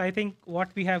times, I think what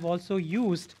we have also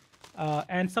used,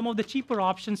 and some of the cheaper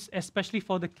options, especially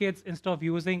for the kids, instead of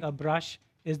using a brush,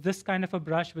 is this kind of a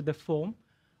brush with the foam.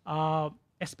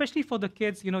 Especially for the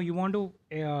kids, you want to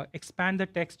expand the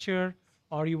texture,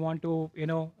 or you want to,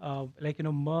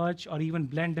 merge or even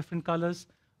blend different colors.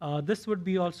 This would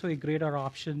be also a greater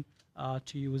option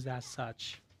to use as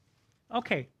such.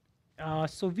 Okay,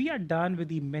 so we are done with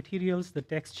the materials, the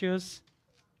textures.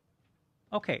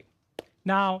 Okay,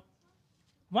 now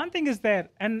one thing is there,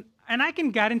 and I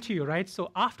can guarantee you, right?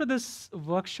 So after this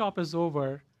workshop is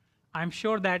over, I'm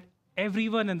sure that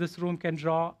everyone in this room can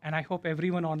draw, and I hope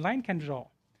everyone online can draw.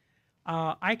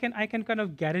 I can kind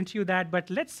of guarantee you that. But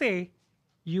let's say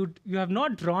you have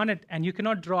not drawn it and you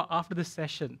cannot draw after this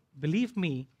session. Believe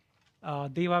me,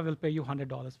 Deva will pay you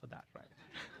 $100 for that,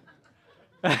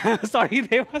 right? Sorry,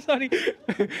 Deva, sorry.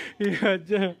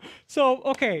 Yeah, so,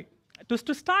 okay,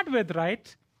 to start with,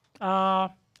 right?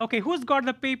 Okay, who's got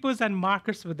the papers and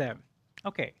markers with them?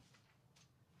 Okay.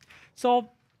 So,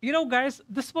 guys,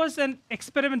 this was an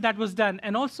experiment that was done.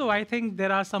 And also, I think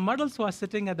there are some adults who are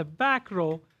sitting at the back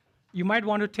row. You might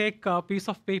want to take a piece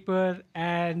of paper.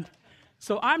 And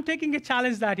so I'm taking a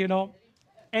challenge that,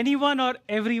 anyone or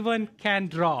everyone can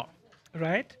draw,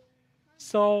 right?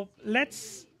 So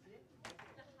let's...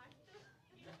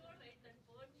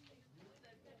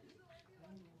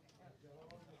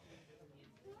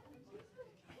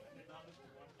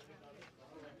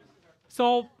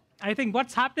 So I think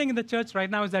what's happening in the church right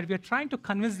now is that we're trying to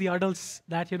convince the adults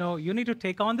that, you need to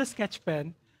take on the sketch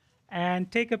pen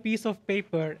and take a piece of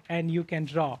paper and you can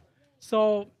draw.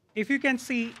 So if you can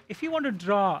see, if you want to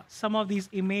draw some of these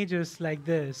images like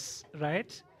this,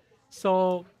 right?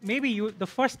 So maybe the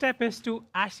first step is to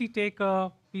actually take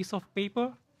a piece of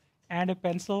paper and a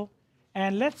pencil,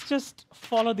 and let's just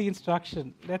follow the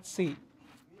instruction. Let's see.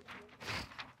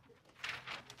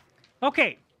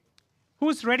 Okay.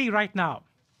 Who's ready right now?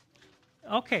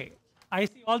 Okay, I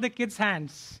see all the kids'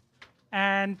 hands.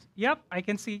 And yep, I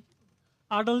can see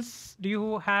adults. Do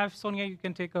you have, Sonia, you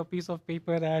can take a piece of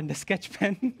paper and a sketch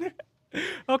pen.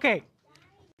 Okay,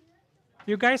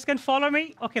 you guys can follow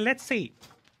me? Okay, let's see.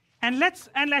 And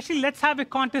actually let's have a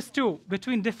contest too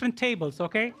between different tables,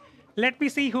 okay? Let me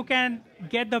see who can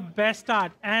get the best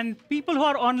art. And people who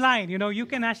are online, you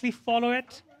can actually follow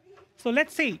it. So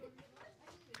let's see.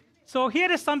 So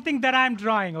here is something that I'm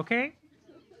drawing, okay?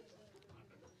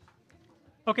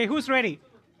 Okay, who's ready?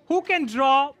 Who can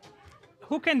draw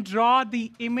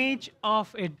the image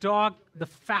of a dog the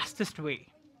fastest way?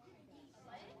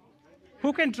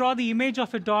 Who can draw the image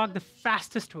of a dog the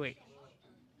fastest way?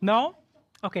 No?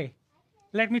 Okay,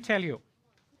 let me tell you.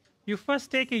 You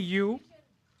first take a U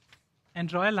and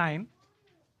draw a line.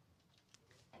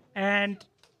 And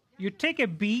you take a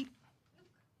B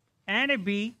and a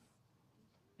B,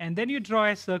 and then you draw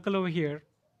a circle over here,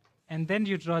 and then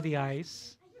you draw the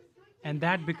eyes, and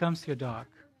that becomes your dog.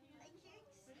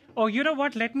 Oh, you know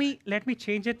what? Let me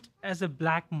change it as a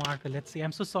black marker. Let's see.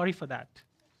 I'm so sorry for that.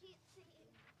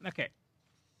 Okay.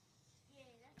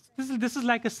 This is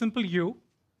like a simple U,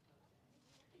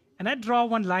 and I draw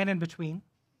one line in between,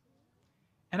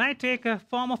 and I take a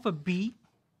form of a B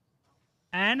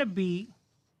and a B,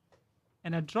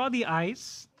 and I draw the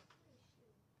eyes,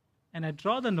 and I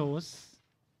draw the nose.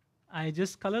 I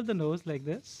just color the nose like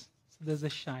this, so there's a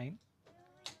shine,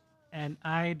 and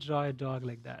I draw a dog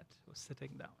like that, who's sitting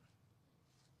down.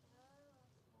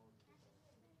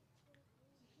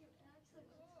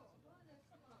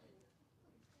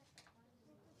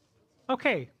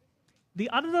 Okay, the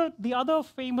other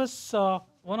famous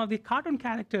one of the cartoon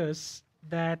characters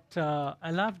that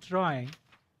I love drawing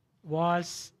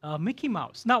was Mickey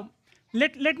Mouse. Now,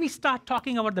 let me start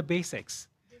talking about the basics.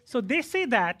 So they say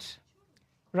that,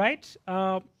 right,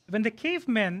 when the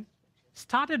cavemen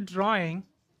started drawing,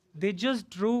 they just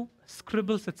drew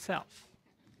scribbles itself.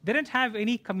 They didn't have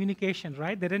any communication,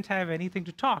 right? They didn't have anything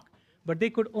to talk, but they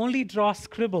could only draw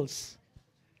scribbles.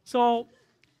 So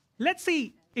let's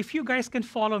see if you guys can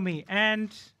follow me,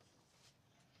 and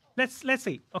let's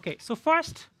see. Okay, so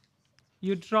first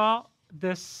you draw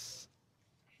this,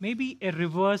 maybe a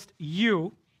reversed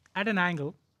U at an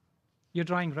angle. You're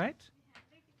drawing, right?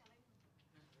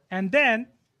 And then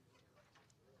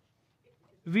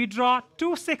we draw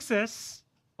 2 6s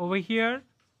over here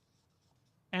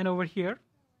and over here,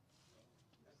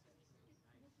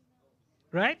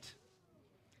 right?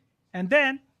 And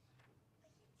then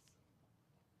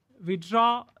we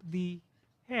draw the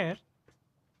hair.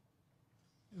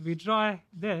 We draw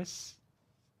this.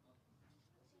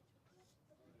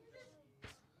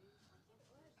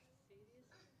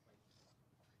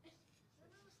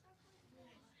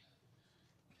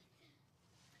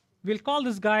 We'll call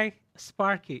this guy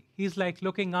Sparky. He's like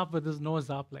looking up with his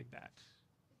nose up like that.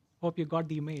 Hope you got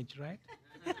the image, right?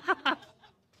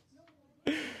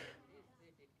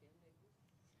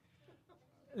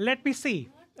 Let me see.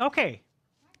 Okay.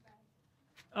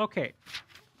 Okay.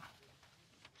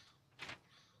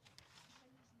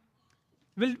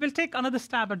 We'll take another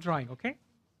stab at drawing, okay?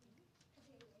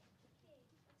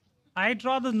 I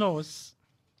draw the nose.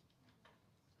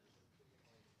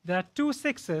 There are two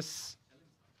sixes,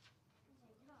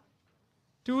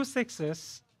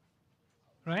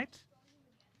 right?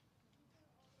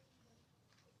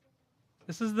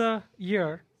 This is the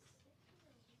ear.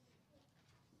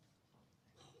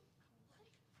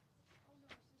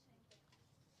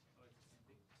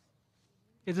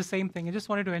 It's the same thing. I just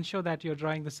wanted to ensure that you're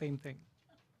drawing the same thing.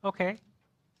 Okay.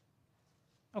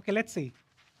 Okay, let's see.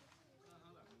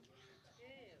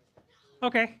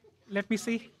 Okay, let me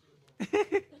see.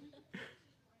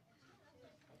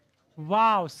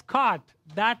 Wow, Scott,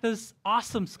 that is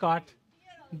awesome, Scott.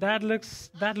 That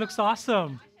looks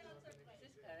awesome.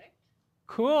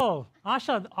 Cool.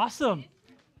 Asha, awesome.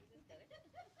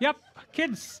 Yep,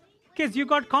 kids, you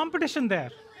got competition there.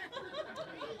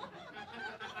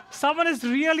 Someone is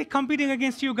really competing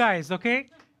against you guys, okay?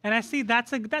 And I see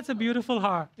that's a beautiful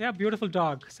heart. Yeah, beautiful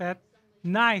dog, Seth.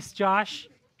 Nice, Josh.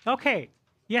 Okay.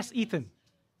 Yes, Ethan.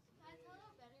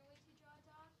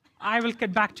 I will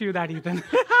get back to you that, Ethan.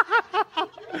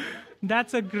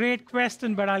 That's a great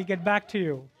question, but I'll get back to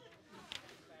you.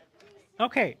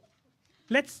 Okay.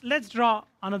 Let's draw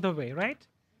another way, right?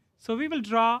 So we will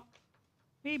draw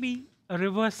maybe a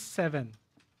reverse 7.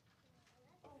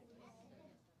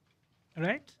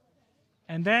 Right?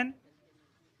 And then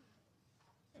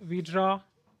we draw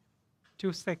 2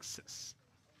 6s.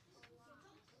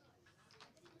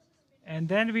 And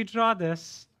then we draw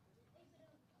this.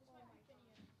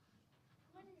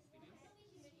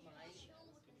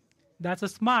 That's a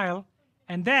smile.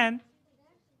 And then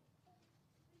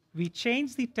we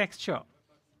change the texture.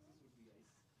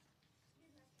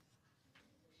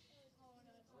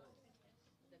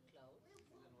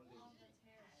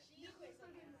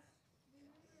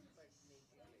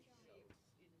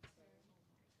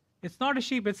 It's not a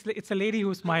sheep, it's a lady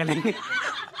who's smiling.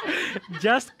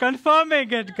 Just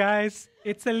confirming it, guys.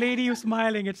 It's a lady who's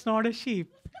smiling, it's not a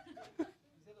sheep.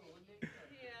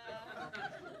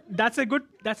 That's a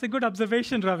good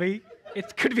observation, Ravi.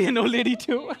 It could be an old lady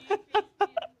too.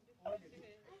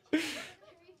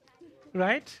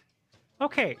 Right?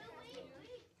 Okay.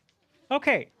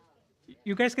 Okay.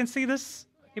 You guys can see this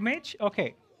image?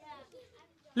 Okay.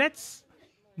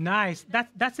 Nice.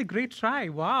 That's a great try.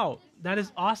 Wow. That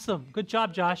is awesome. Good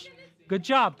job, Josh. Good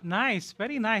job. Nice.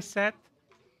 Very nice, Seth.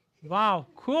 Wow.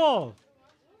 Cool.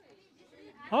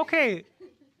 Okay.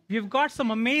 We've got some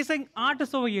amazing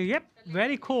artists over here. Yep.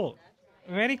 Very cool.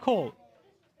 Very cool.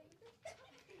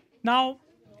 Now,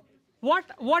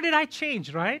 what did I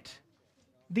change, right?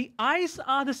 The eyes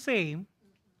are the same.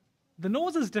 The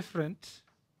nose is different,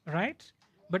 right?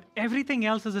 But everything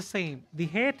else is the same. The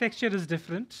hair texture is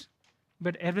different,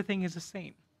 but everything is the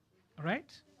same, right?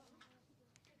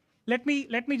 Let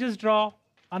me just draw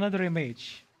another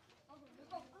image.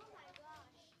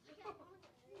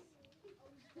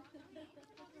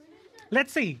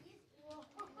 Let's see.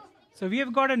 So we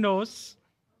have got a nose.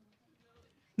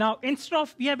 Now, instead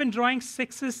of we have been drawing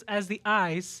 6s as the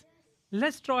eyes,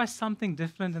 let's draw something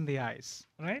different in the eyes,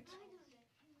 right?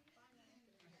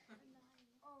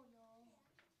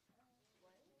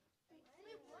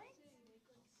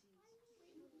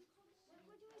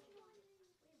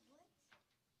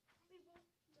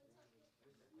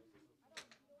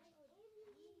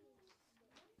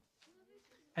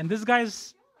 And this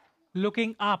guy's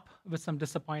looking up with some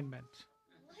disappointment.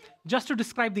 Just to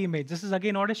describe the image, this is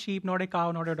again not a sheep, not a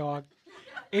cow, not a dog.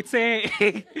 It's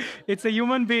it's a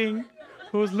human being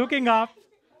who's looking up.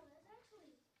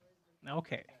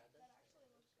 Okay.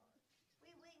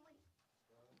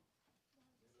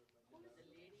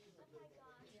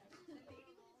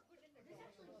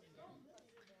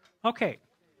 Okay.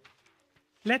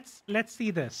 Let's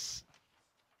see this.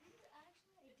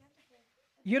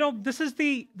 You know, this is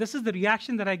the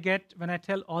reaction that I get when I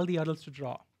tell all the adults to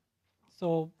draw.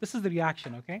 So this is the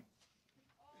reaction, okay?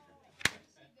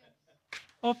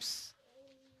 Oops.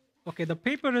 Okay, the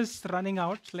paper is running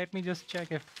out. Let me just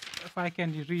check if I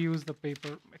can reuse the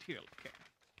paper material. Okay.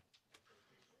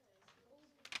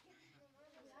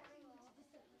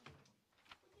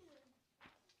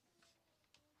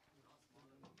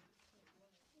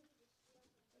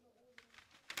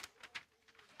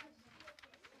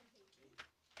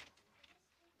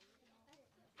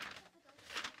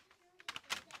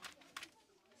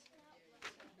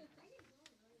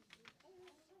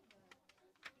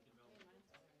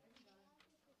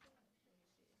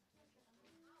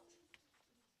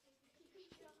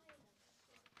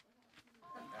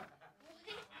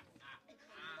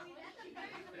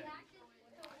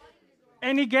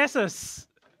 Any guesses?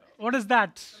 What is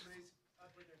that?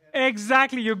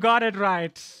 Exactly, you got it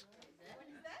right.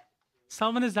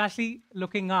 Someone is actually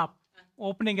looking up,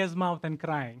 opening his mouth and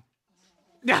crying.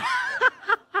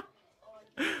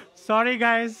 Sorry,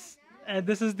 guys.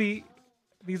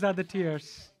 These are the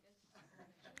tears.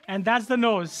 And that's the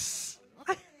nose.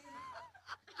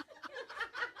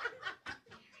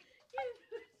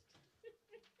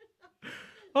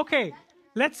 Okay,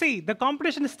 let's see. The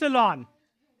competition is still on.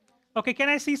 Okay, can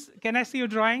I see your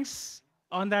drawings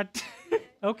on that?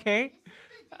 Okay.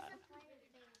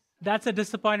 That's a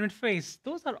disappointment face.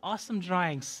 Those are awesome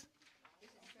drawings.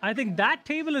 I think that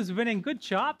table is winning. Good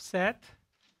job, Seth.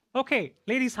 Okay,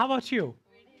 ladies, how about you?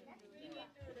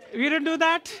 You didn't do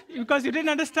that because you didn't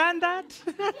understand that?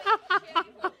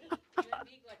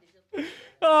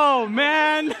 Oh,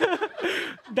 man.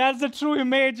 That's the true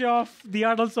image of the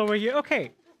adults over here.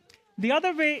 Okay, the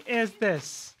other way is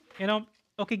this.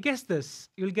 Okay, guess this.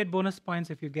 You'll get bonus points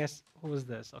if you guess who is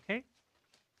this, okay?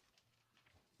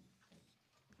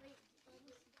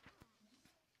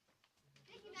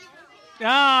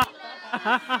 Ah.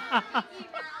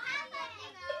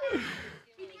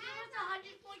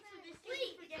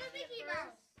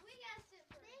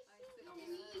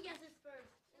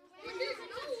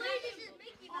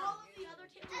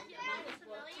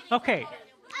 Okay.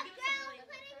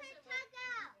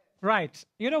 Right.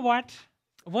 You know what?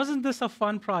 Wasn't this a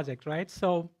fun project, right?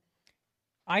 So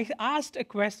I asked a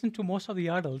question to most of the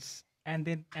adults, and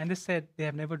they said they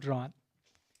have never drawn.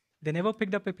 They never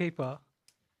picked up a paper.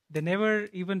 They never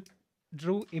even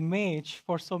drew image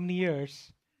for so many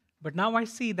years. But now I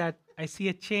see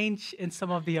a change in some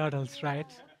of the adults,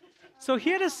 right? So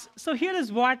here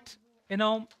is what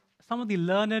some of the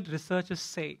learned researchers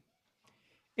say.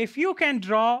 If you can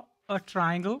draw a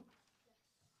triangle,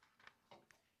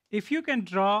 if you can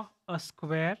draw a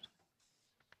square,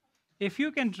 if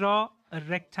you can draw a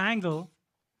rectangle,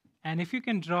 and if you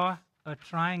can draw a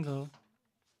triangle,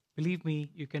 believe me,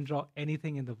 you can draw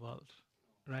anything in the world,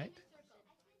 right?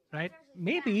 Right?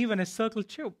 Maybe even a circle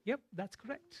too. Yep, that's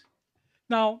correct.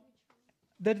 Now,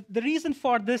 the reason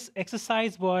for this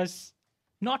exercise was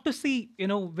not to see,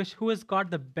 who has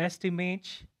got the best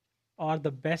image or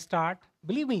the best art.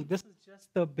 Believe me, this is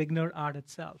just the beginner art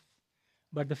itself.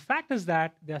 But the fact is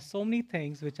that there are so many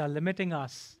things which are limiting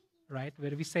us, right?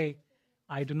 Where we say,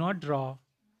 I do not draw,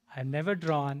 I've never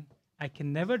drawn, I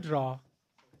can never draw.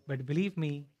 But believe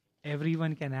me,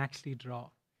 everyone can actually draw.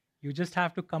 You just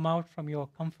have to come out from your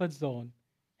comfort zone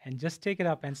and just take it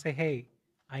up and say, hey,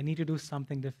 I need to do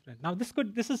something different. Now, this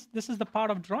is the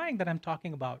part of drawing that I'm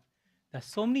talking about. There's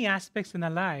so many aspects in our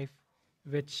life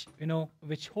which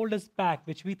hold us back,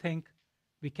 which we think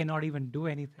we cannot even do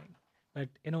anything. But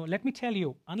let me tell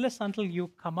you, until you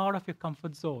come out of your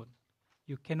comfort zone,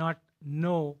 you cannot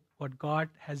know what God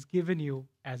has given you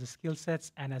as skill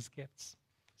sets and as gifts.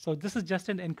 So this is just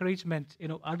an encouragement.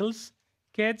 Adults,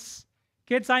 kids,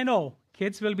 I know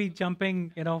kids will be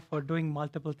jumping, for doing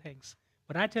multiple things.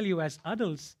 But I tell you, as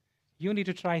adults, you need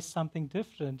to try something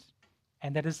different,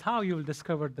 and that is how you will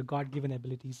discover the God-given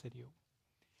abilities in you.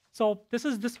 So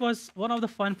this was one of the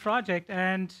fun project,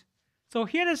 and so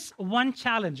here is one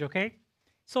challenge, okay?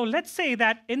 So let's say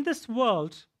that in this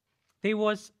world, there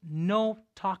was no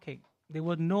talking, there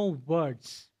were no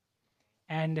words,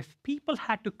 and if people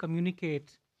had to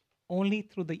communicate only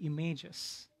through the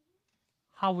images,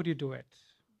 how would you do it?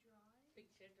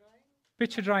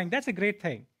 Picture drawing, that's a great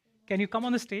thing. Can you come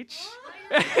on the stage?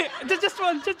 just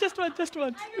one.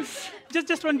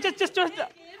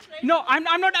 No, I'm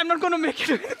not going to make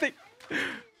you do anything.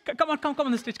 Come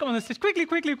on the stage. Come on the stage.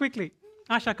 Quickly.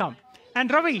 Asha, come.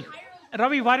 And Ravi,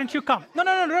 why don't you come? No,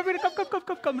 Ravi,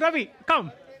 come. Ravi,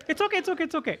 come. It's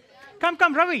okay.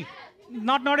 Come, Ravi.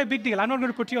 Not a big deal. I'm not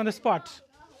going to put you on the spot.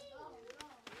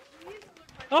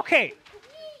 Okay,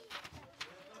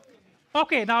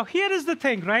 now here is the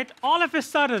thing, right? All of a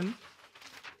sudden,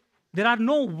 there are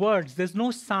no words, there's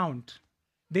no sound,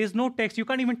 there's no text, you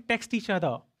can't even text each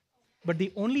other. But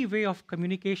the only way of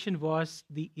communication was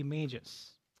the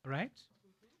images, right?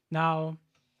 Now,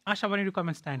 Asha, why don't you come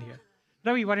and stand here?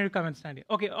 Ravi, why don't you come and stand here?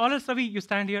 Okay, all else, Ravi, you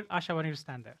stand here. Asha, why don't you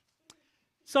stand there?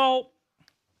 So,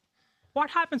 what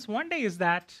happens one day is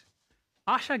that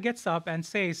Asha gets up and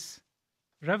says,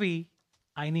 Ravi,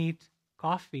 I need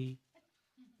coffee.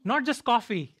 Not just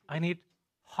coffee, I need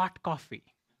hot coffee.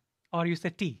 Or you say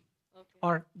tea. Okay.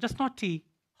 Or just not tea,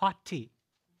 hot tea.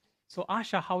 So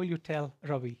Asha, how will you tell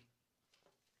Ravi?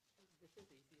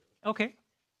 Okay.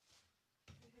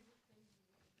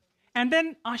 And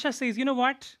then Asha says, you know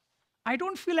what? I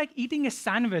don't feel like eating a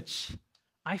sandwich.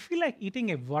 I feel like eating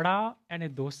a vada and a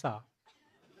dosa.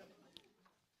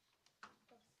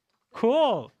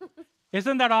 Cool.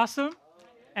 Isn't that awesome?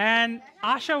 And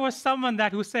Asha was someone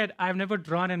that who said, I've never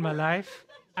drawn in my life.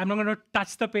 I'm not going to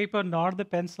touch the paper nor the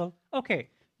pencil. Okay,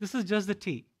 this is just the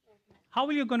tea. How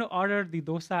are you going to order the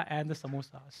dosa and the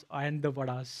samosas and the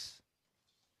vadas?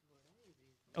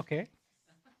 Okay.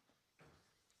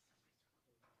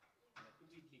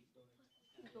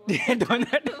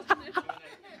 Donut.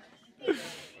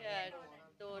 Yeah,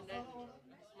 donut,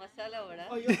 masala vada.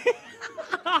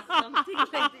 Something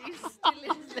like that. It still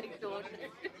is like donut.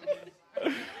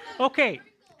 Okay.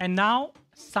 And now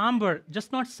sambar,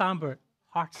 just not sambar,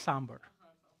 hot sambar.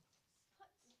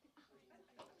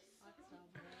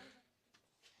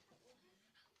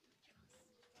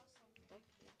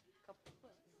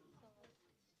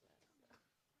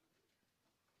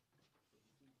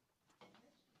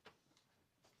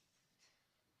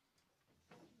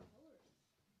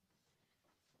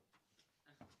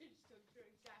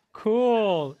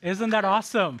 Cool. Isn't that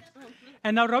awesome?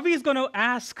 And now Ravi is going to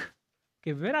ask,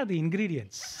 okay, where are the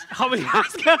ingredients? How will you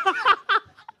ask?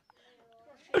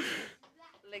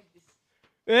 Like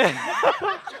this.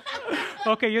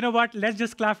 Okay, you know what? Let's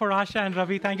just clap for Asha and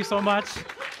Ravi. Thank you so much.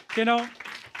 You know,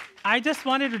 I just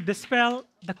wanted to dispel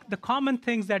the common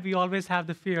things that we always have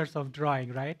the fears of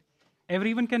drawing, right?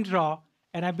 Everyone can draw.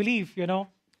 And I believe,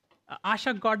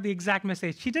 Asha got the exact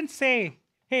message. She didn't say,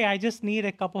 hey, I just need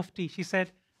a cup of tea. She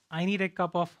said, I need a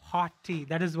cup of hot tea.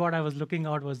 That is what I was looking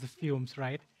out was the fumes,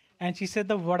 right? And she said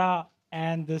the vada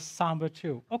and the sambar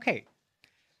too. Okay.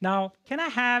 Now, can I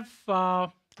have,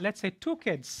 let's say, two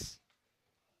kids?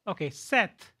 Okay,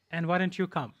 Seth, and why don't you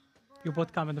come? You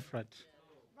both come in the front.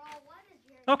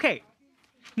 Okay.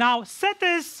 Now,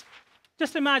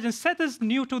 just imagine, Seth is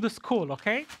new to the school,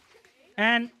 okay?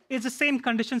 And it's the same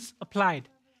conditions applied.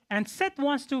 And Seth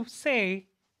wants to say,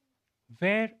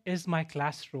 where is my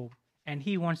classroom? And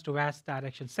he wants to ask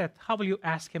directions. Seth, how will you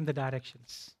ask him the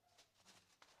directions?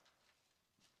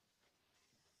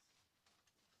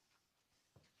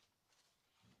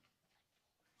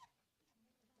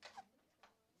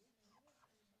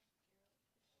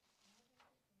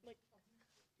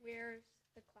 Where's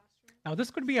the classroom? Now,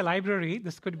 this could be a library.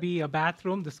 This could be a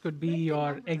bathroom. This could be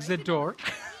your exit door.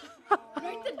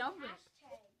 Write the number.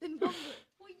 The number.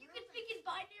 Well, you can speak in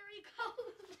binary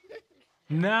code.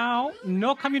 Now,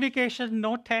 no communication,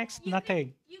 no text,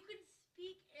 nothing. You can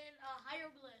speak in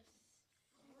hieroglyphs.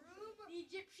 The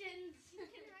Egyptians. You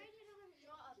can write it on a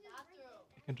bathroom.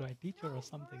 You can write teacher or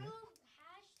something.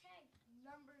 Hashtag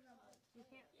numbers of it. You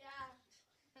can't. Yeah.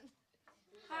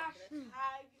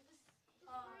 Hashtag.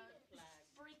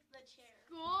 Freak the chair.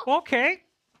 Cool. Okay.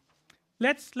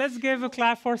 Let's give a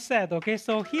clap for Seth. Okay,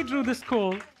 so he drew the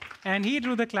school and he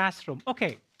drew the classroom.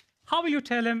 Okay, how will you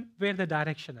tell him where the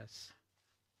direction is?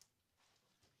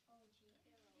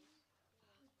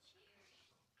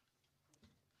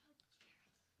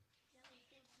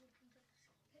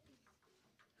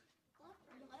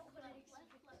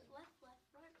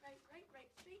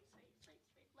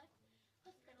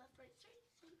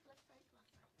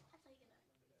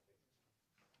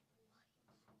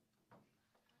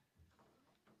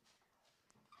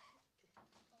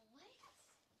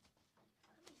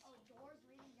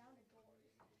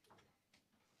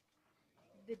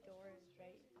 The door is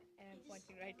right, and I'm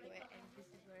pointing right to it, and this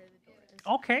is where the door is.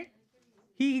 Okay,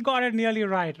 he got it nearly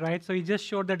right? So he just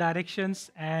showed the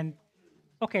directions and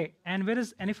okay. And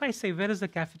if I say where is the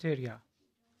cafeteria,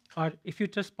 or if you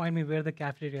just point me where the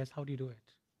cafeteria is, how do you do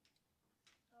it?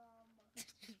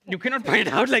 You cannot point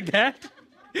out like that.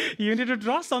 You need to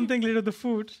draw something related to the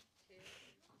food.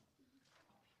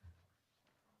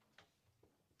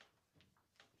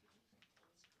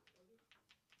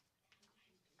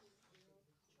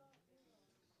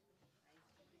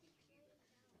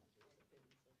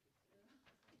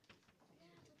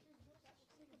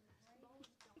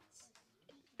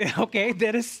 Okay,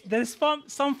 there is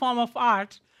some form of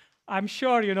art, I'm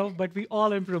sure, but we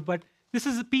all improve. But this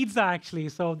is a pizza actually,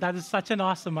 so that is such an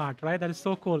awesome art, right? That is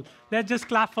so cool. Let's just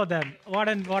clap for them. What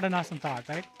an awesome thought,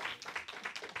 right?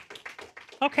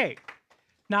 Okay,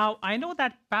 now I know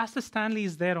that Pastor Stanley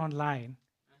is there online,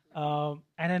 and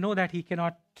I know that he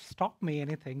cannot stop me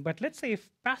anything. But let's say if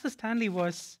Pastor Stanley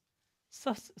was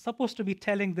supposed to be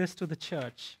telling this to the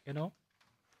church,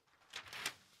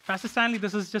 Pastor Stanley,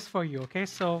 this is just for you, okay?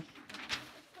 So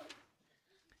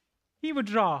he would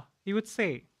draw, he would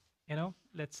say,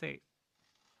 let's say.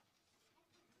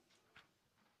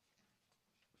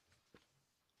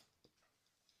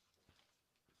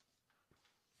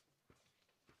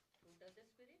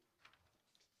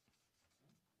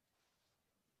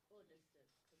 Wait,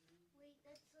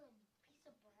 that's a piece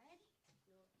of bread?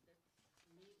 No, that's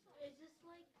meat. Is this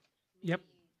like Yep.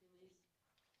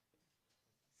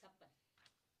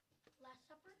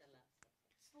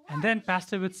 And then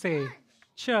pastor would say,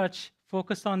 church,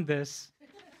 focus on this.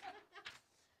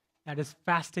 That is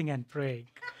fasting and praying.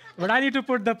 But I need to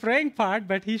put the praying part,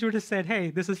 but he should have said, hey,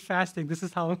 this is fasting. This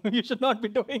is how you should not be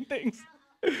doing things.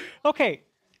 Okay.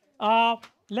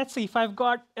 Let's see if I've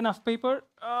got enough paper.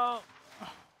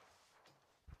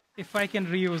 If I can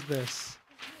reuse this.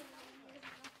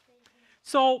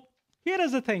 So here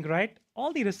is the thing, right?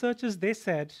 All the researchers, they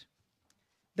said,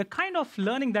 the kind of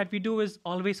learning that we do is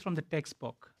always from the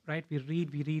textbook, right? We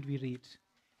read, we read, we read.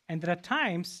 And there are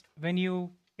times when you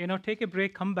take a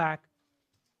break, come back,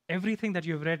 everything that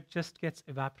you've read just gets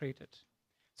evaporated.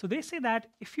 So they say that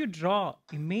if you draw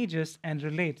images and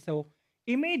relate, so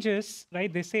images,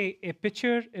 right, they say a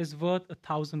picture is worth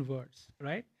 1,000 words,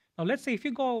 right? Now let's say if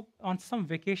you go on some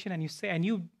vacation and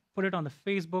you put it on the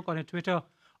Facebook or on Twitter,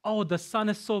 oh, the sun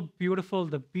is so beautiful,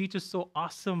 the beach is so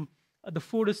awesome, the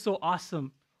food is so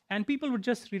awesome. And people would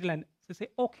just read it and say,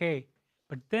 okay,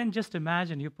 but then just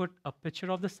imagine you put a picture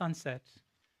of the sunset,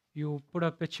 you put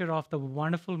a picture of the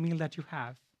wonderful meal that you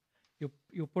have,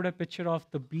 you put a picture of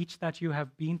the beach that you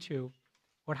have been to.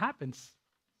 What happens?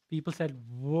 People said,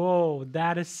 whoa,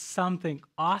 that is something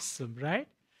awesome, right?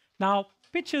 Now,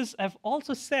 pictures have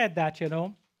also said that,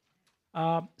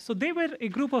 so they were a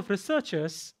group of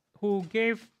researchers who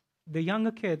gave the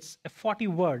younger kids 40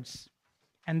 words.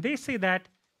 And they say that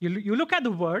you look at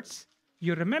the words,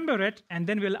 you remember it, and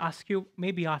then we'll ask you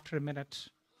maybe after a minute.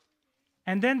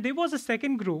 And then there was a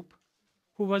second group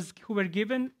who were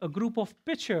given a group of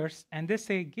pictures, and they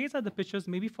say, gaze at the pictures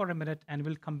maybe for a minute, and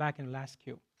we'll come back and we'll ask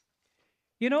you.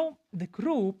 The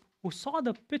group who saw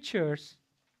the pictures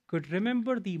could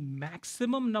remember the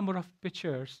maximum number of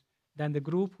pictures than the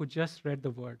group who just read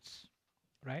the words,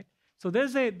 right? So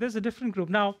there's a different group.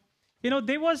 Now,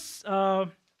 there was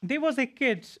a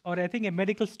kid, or I think a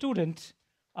medical student,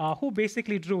 who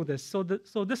basically drew this. So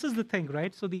this is the thing,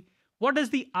 right? So what does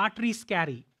the arteries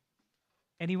carry?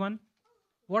 Anyone?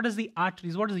 What is the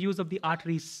arteries? What is the use of the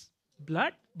arteries?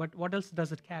 Blood, but what else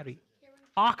does it carry?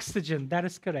 Oxygen, that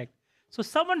is correct. So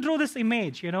someone drew this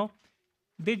image,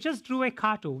 They just drew a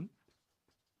cartoon,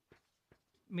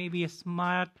 maybe a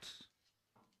smart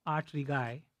artery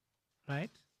guy,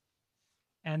 right?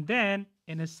 And then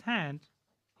in his hand,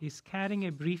 he's carrying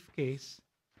a briefcase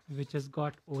which has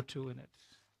got O2 in it.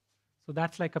 So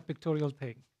that's like a pictorial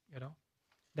thing,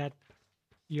 that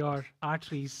your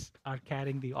arteries are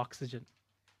carrying the oxygen.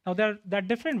 Now, there are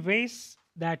different ways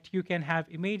that you can have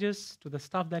images to the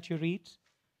stuff that you read.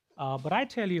 But I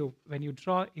tell you, when you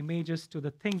draw images to the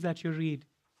things that you read,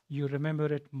 you remember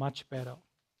it much better.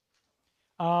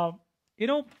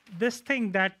 This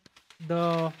thing that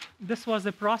this was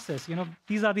a process.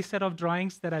 These are the set of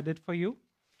drawings that I did for you.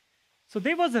 So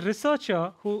there was a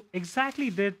researcher who exactly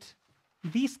did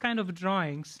these kind of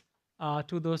drawings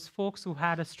to those folks who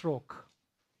had a stroke.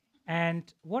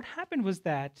 And what happened was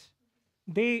that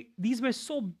these were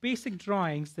so basic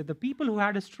drawings that the people who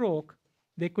had a stroke,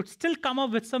 they could still come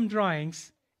up with some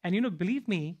drawings. And believe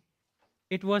me,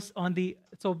 it was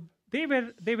so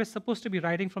they were supposed to be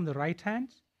writing from the right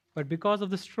hand, but because of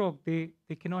the stroke, they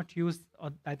cannot use,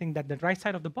 I think, that the right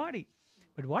side of the body.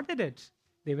 But what they did,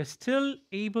 they were still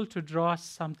able to draw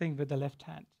something with the left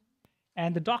hand.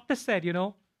 And the doctor said,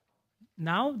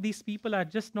 now these people are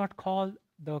just not called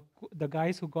the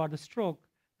guys who got the stroke,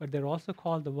 but they're also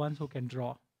called the ones who can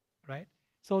draw, right?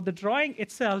 So the drawing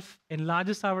itself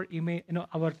enlarges our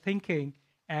our thinking,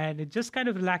 and it just kind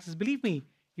of relaxes. Believe me,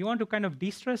 you want to kind of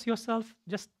de-stress yourself,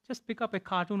 just pick up a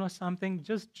cartoon or something,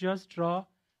 just draw,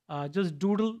 just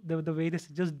doodle the way this,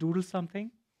 just doodle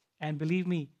something, and believe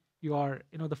me,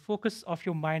 the focus of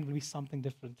your mind will be something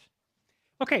different.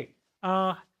 Okay,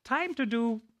 time to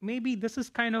do, maybe this is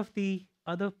kind of the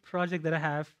other project that I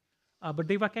have, but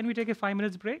Deva, can we take a 5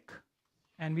 minutes break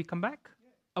and we come back?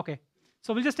 Okay,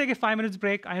 so we'll just take a 5 minutes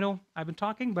break. I know I've been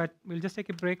talking, but we'll just take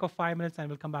a break of 5 minutes and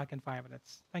we'll come back in 5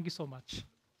 minutes. Thank you so much.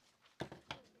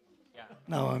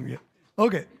 Now I'm here.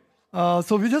 Okay,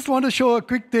 so we just want to show a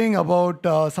quick thing about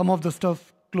some of the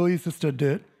stuff Chloe's sister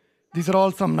did. These are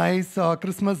all some nice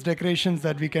Christmas decorations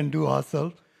that we can do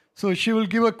ourselves. So she will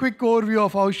give a quick overview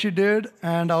of how she did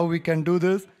and how we can do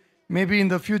this. Maybe in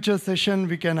the future session,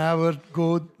 we can have her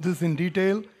go this in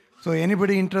detail. So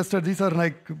anybody interested, these are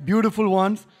like beautiful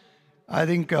ones. I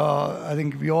think a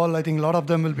lot of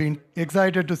them will be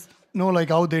excited to know like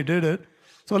how they did it.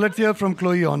 So let's hear from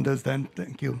Chloe on this then.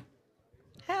 Thank you.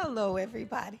 Hello,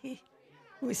 everybody.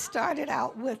 We started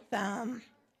out with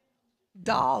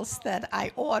dolls that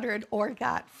I ordered or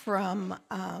got from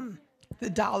the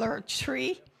Dollar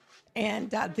Tree.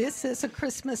 And this is a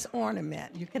Christmas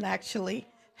ornament. You can actually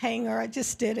hang her. I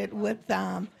just did it with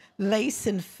lace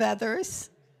and feathers.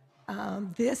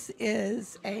 This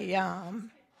is a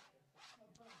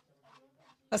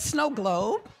snow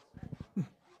globe,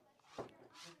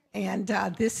 and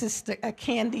this is a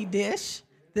candy dish.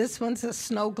 This one's a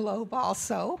snow globe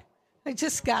also. I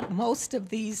just got most of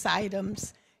these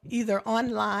items either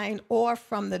online or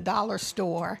from the dollar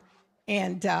store,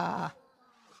 and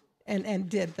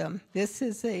did them. This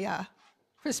is a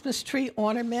Christmas tree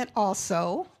ornament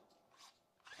also,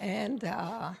 and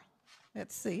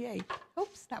let's see,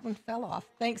 oops, that one fell off.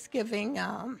 Thanksgiving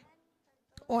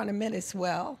ornament as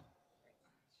well.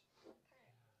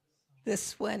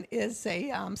 This one is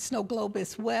a snow globe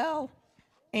as well,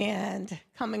 and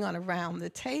coming on around the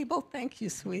table. Thank you,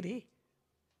 sweetie.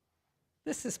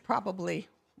 This is probably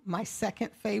my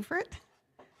second favorite.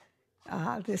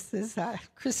 This is a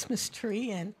Christmas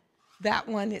tree, and that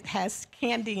one, it has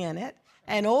candy in it.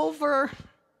 And over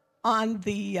on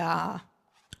the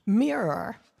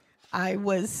mirror, I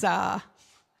was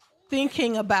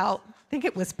thinking about, I think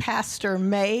it was Pastor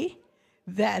May,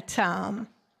 that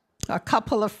a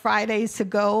couple of Fridays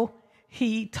ago,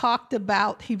 he talked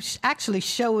about, he actually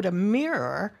showed a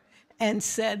mirror and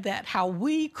said that how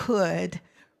we could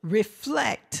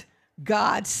reflect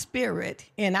God's spirit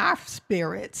in our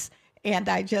spirits. And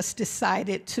I just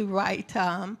decided to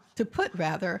put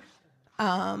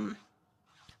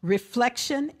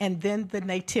reflection and then the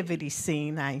nativity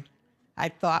scene I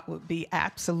thought would be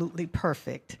absolutely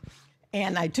perfect.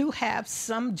 And I do have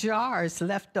some jars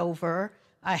left over.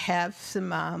 I have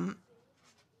some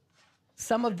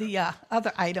of the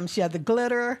other items, the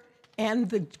glitter and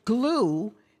the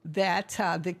glue that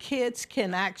the kids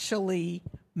can actually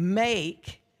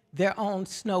make their own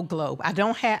snow globe. I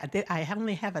only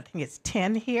have, I think it's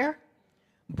 10 here,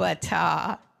 but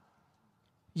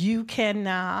you can,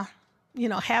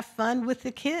 have fun with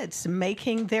the kids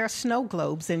making their snow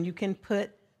globes, and you can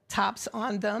put tops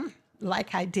on them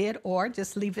like I did, or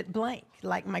just leave it blank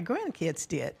like my grandkids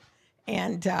did.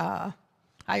 And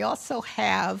I also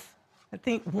have, I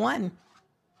think, one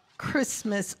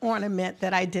Christmas ornament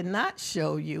that I did not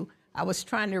show you. I was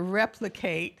trying to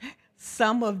replicate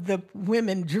some of the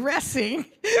women dressing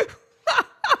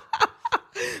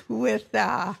with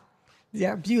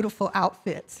their beautiful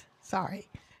outfits. Sorry.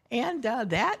 And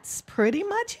that's pretty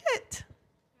much it.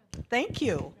 Thank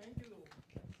you.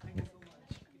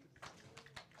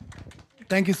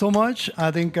 Thank you so much. I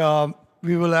think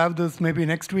we will have this maybe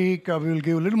next week. We will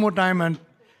give a little more time and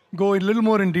go a little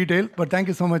more in detail. But thank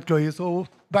you so much, Chloe. So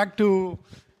back to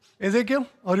Ezekiel.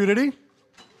 Are you ready?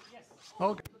 Yes.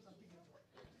 Okay.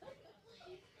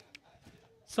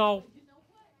 So,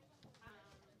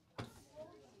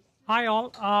 hi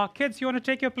all. Kids, you want to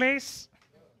take your place?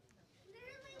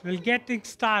 We'll get things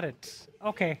started.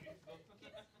 Okay.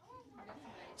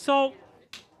 So,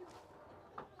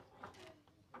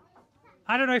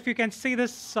 I don't know if you can see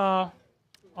this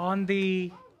on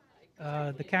the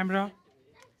camera.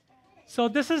 So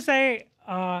this is a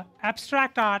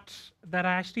abstract art that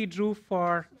I actually drew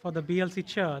for the BLC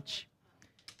church,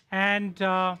 and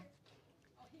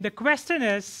the question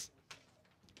is,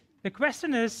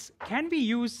 can we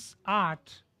use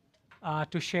art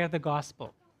to share the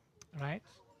gospel, right?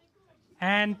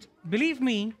 And believe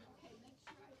me,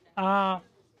 the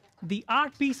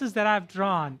art pieces that I've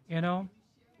drawn,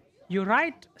 you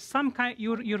write some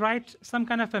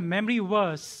kind of a memory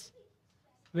verse,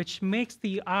 which makes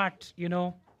the art,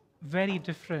 very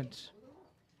different.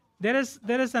 There is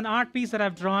an art piece that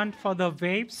I've drawn for the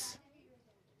waves.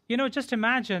 Just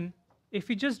imagine if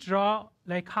you just draw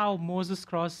like how Moses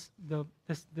crossed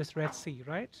this Red Sea,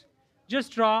 right?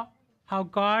 Just draw how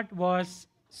God was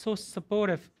so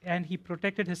supportive and he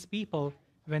protected his people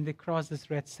when they crossed this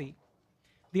Red Sea.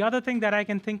 The other thing that I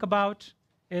can think about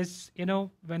is,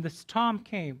 when the storm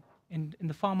came in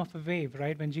the form of a wave,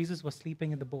 right? When Jesus was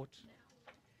sleeping in the boat.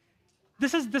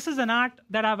 This is an art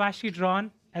that I've actually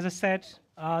drawn. As I said,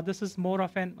 this is more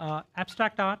of an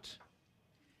abstract art.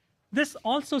 This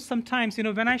also sometimes,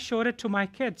 when I showed it to my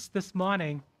kids this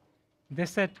morning, they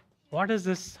said, "What is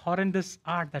this horrendous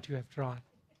art that you have drawn?"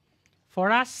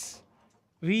 For us,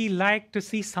 we like to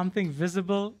see something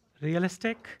visible,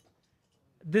 realistic.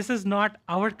 This is not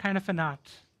our kind of an art.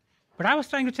 But I was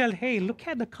trying to tell, hey, look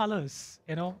at the colors,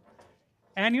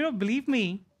 And, believe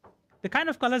me, the kind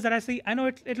of colors that I see, I know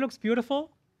it looks beautiful,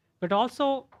 but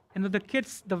also,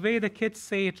 the way the kids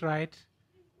say it, right,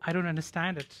 I don't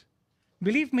understand it.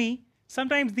 Believe me,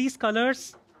 sometimes these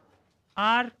colors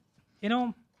are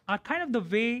kind of the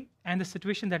way and the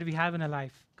situation that we have in our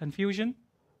life. Confusion.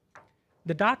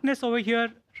 The darkness over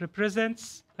here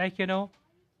represents,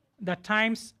 the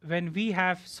times when we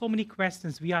have so many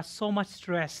questions, we are so much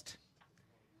stressed.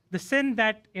 the sin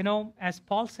that, as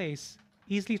Paul says,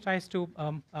 easily tries to,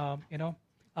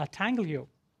 tangle you.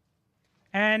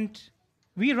 And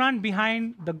we run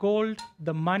behind the gold,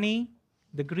 the money,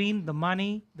 the green, the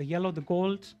money, the yellow, the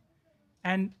gold.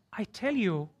 And I tell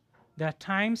you, there are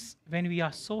times when we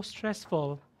are so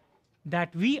stressful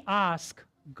that we ask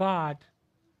God,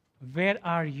 where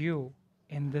are you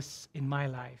in my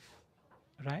life,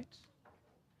 right?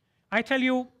 I tell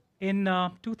you, in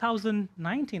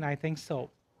 2019, I think so,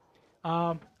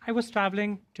 I was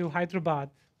traveling to Hyderabad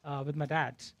with my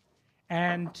dad.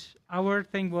 And our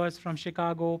thing was from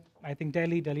Chicago, I think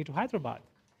Delhi to Hyderabad.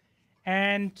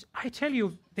 And I tell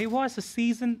you, there was a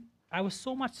season, I was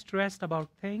so much stressed about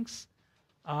things.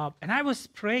 And I was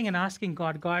praying and asking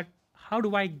God, how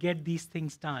do I get these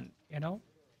things done,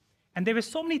 And there were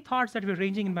so many thoughts that were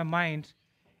ranging in my mind.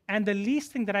 And the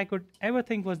least thing that I could ever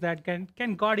think was that,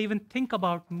 can God even think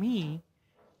about me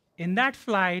in that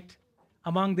flight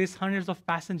among these hundreds of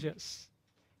passengers?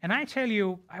 And I tell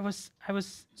you, I was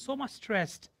so much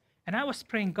stressed. And I was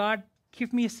praying, God,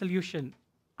 give me a solution.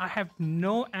 I have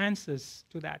no answers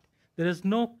to that. There is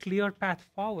no clear path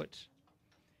forward.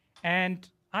 And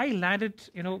I landed,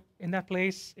 in that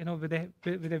place, with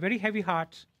a very heavy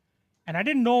heart. And I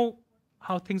didn't know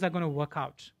how things are going to work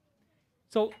out.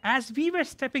 So as we were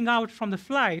stepping out from the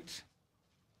flight,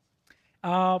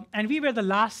 and we were the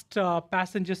last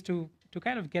passengers to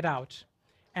kind of get out.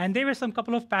 And there were some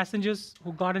couple of passengers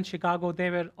who got in Chicago. They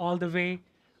were all the way.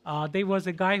 There was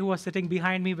a guy who was sitting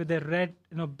behind me with a red,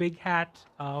 big hat.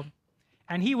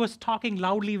 And he was talking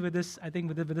loudly with this, I think,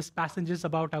 with his passengers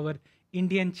about our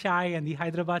Indian chai and the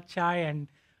Hyderabad chai. And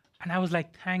I was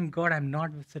like, thank God I'm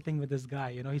not sitting with this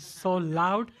guy. He's so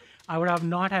loud. I would have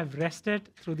not have rested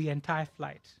through the entire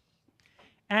flight.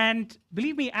 And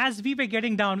believe me, as we were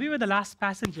getting down, we were the last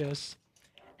passengers.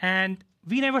 And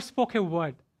we never spoke a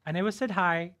word. I never said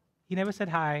hi. He never said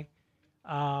hi.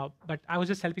 But I was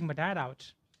just helping my dad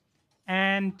out.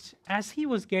 And as he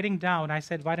was getting down, I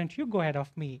said, why don't you go ahead of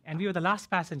me? And we were the last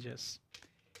passengers.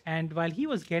 And while he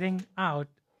was getting out,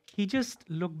 he just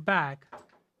looked back,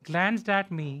 glanced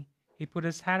at me. He put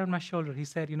his hand on my shoulder. He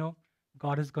said,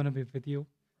 God is going to be with you.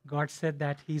 God said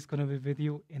that he's going to be with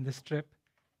you in this trip.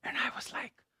 And I was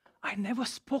like, I never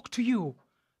spoke to you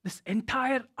this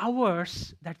entire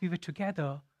hours that we were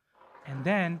together. And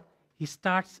then he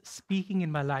starts speaking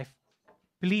in my life.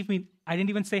 Believe me, I didn't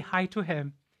even say hi to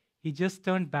him. He just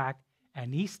turned back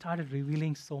and he started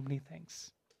revealing so many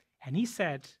things. And he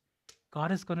said,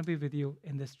 God is going to be with you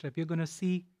in this trip. You're going to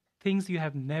see things you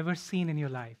have never seen in your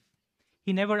life.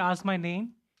 He never asked my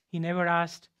name. He never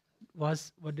asked,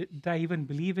 did I even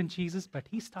believe in Jesus? But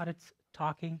he started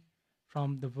talking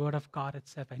from the word of God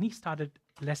itself. And he started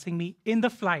blessing me in the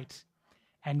flight.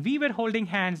 And we were holding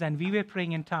hands and we were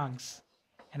praying in tongues.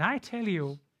 And I tell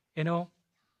you,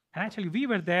 we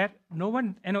were there. No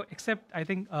one, except I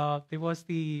think there was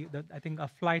a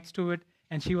flight steward,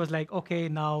 and she was like, okay,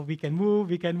 now we can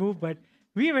move. But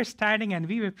we were standing and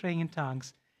we were praying in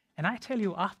tongues. And I tell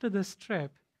you, after this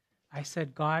trip, I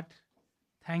said, God,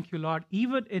 thank you, Lord.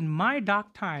 Even in my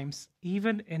dark times,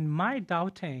 even in my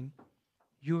doubting,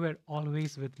 you were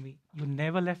always with me. You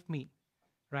never left me,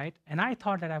 right? And I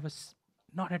thought that I was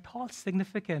not at all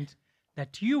significant,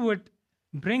 that you would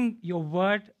bring your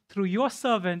word through your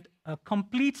servant, a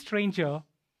complete stranger,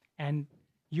 and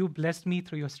you blessed me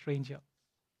through your stranger.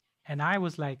 And I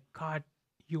was like, God,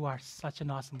 you are such an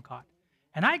awesome God.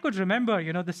 And I could remember,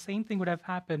 the same thing would have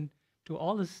happened to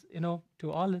all this,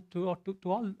 to all,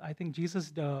 I think,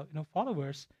 Jesus,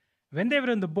 followers, when they were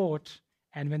in the boat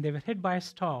and when they were hit by a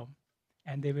storm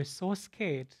and they were so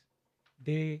scared,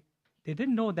 they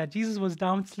didn't know that Jesus was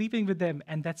down sleeping with them,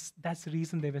 and that's the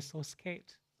reason they were so scared,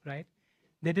 right?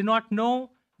 They did not know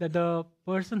that the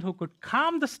person who could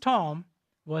calm the storm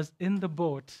was in the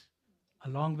boat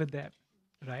along with them,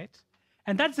 right?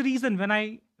 And that's the reason when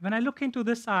I look into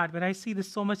this art, when I see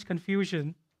this so much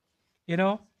confusion,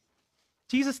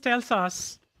 Jesus tells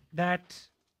us that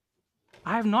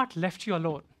I have not left you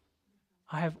alone.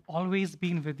 I have always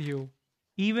been with you,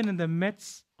 even in the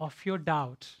midst of your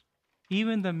doubt,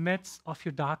 even in the midst of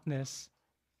your darkness,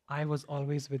 I was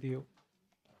always with you.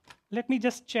 Let me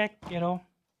just check,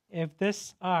 if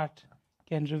this art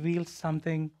can reveal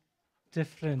something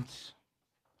different.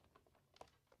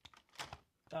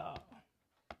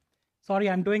 Sorry,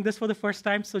 I'm doing this for the first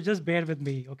time, so just bear with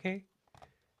me, okay?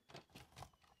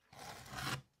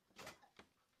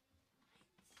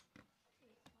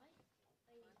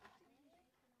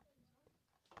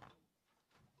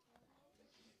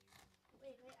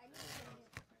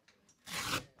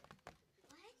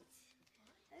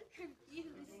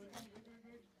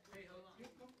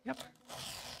 Yep.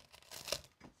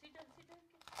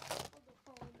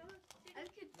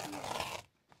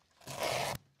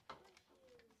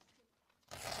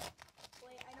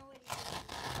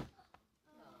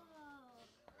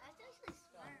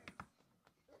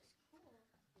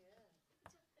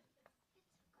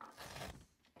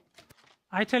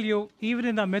 I tell you, even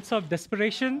in the midst of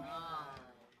desperation,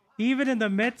 even in the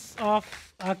midst of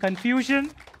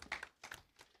confusion,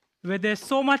 where there's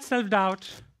so much self-doubt,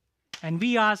 and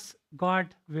we ask,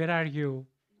 God, where are you?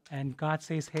 And God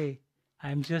says, hey,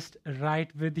 I'm just right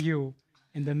with you.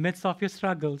 In the midst of your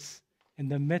struggles, in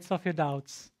the midst of your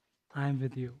doubts, I'm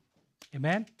with you.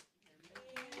 Amen?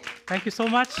 Thank you so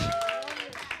much.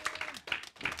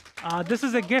 This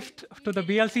is a gift to the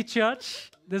BLC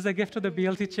Church. This is a gift to the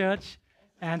BLC Church.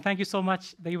 And thank you so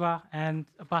much, Deva and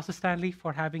Pastor Stanley,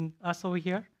 for having us over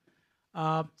here.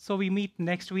 So we meet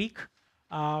next week.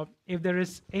 If there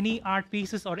is any art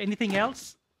pieces or anything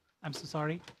else, I'm so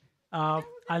sorry.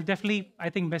 I'll definitely, I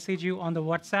think, message you on the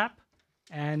WhatsApp,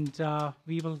 and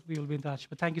we will be in touch.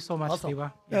 But thank you so much, Awesome.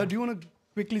 Deva. Do you want to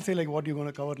quickly say like what you're going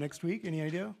to cover next week? Any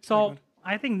idea? So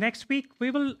I think next week we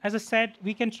will, as I said,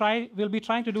 we'll be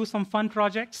trying to do some fun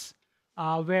projects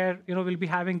where we'll be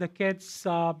having the kids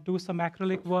do some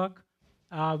acrylic work.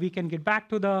 We can get back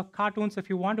to the cartoons if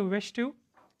you wish to.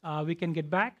 We can get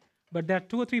back. But there are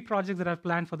 2 or 3 projects that I've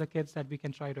planned for the kids that we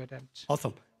can try to attempt.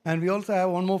 Awesome. And we also have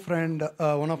one more friend,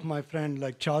 one of my friend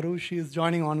like Charu. She is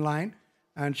joining online,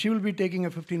 and she will be taking a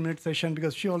 15-minute session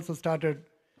because she also started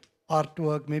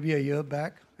artwork maybe a year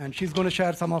back, and she's going to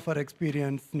share some of her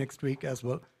experience next week as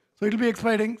well. So it'll be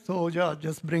exciting. So yeah,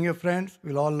 just bring your friends.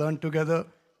 We'll all learn together.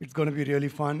 It's going to be really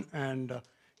fun. And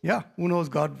who knows,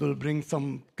 God will bring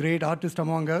some great artists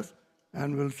among us,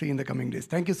 and we'll see in the coming days.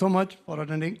 Thank you so much for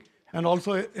attending. And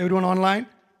also everyone online.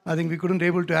 I think we couldn't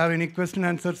able to have any question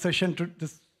answer session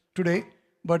today,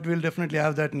 but we'll definitely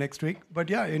have that next week. But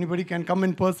yeah, anybody can come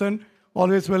in person.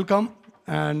 Always welcome.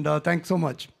 And thanks so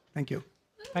much. Thank you.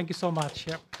 Thank you so much.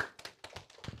 Yeah.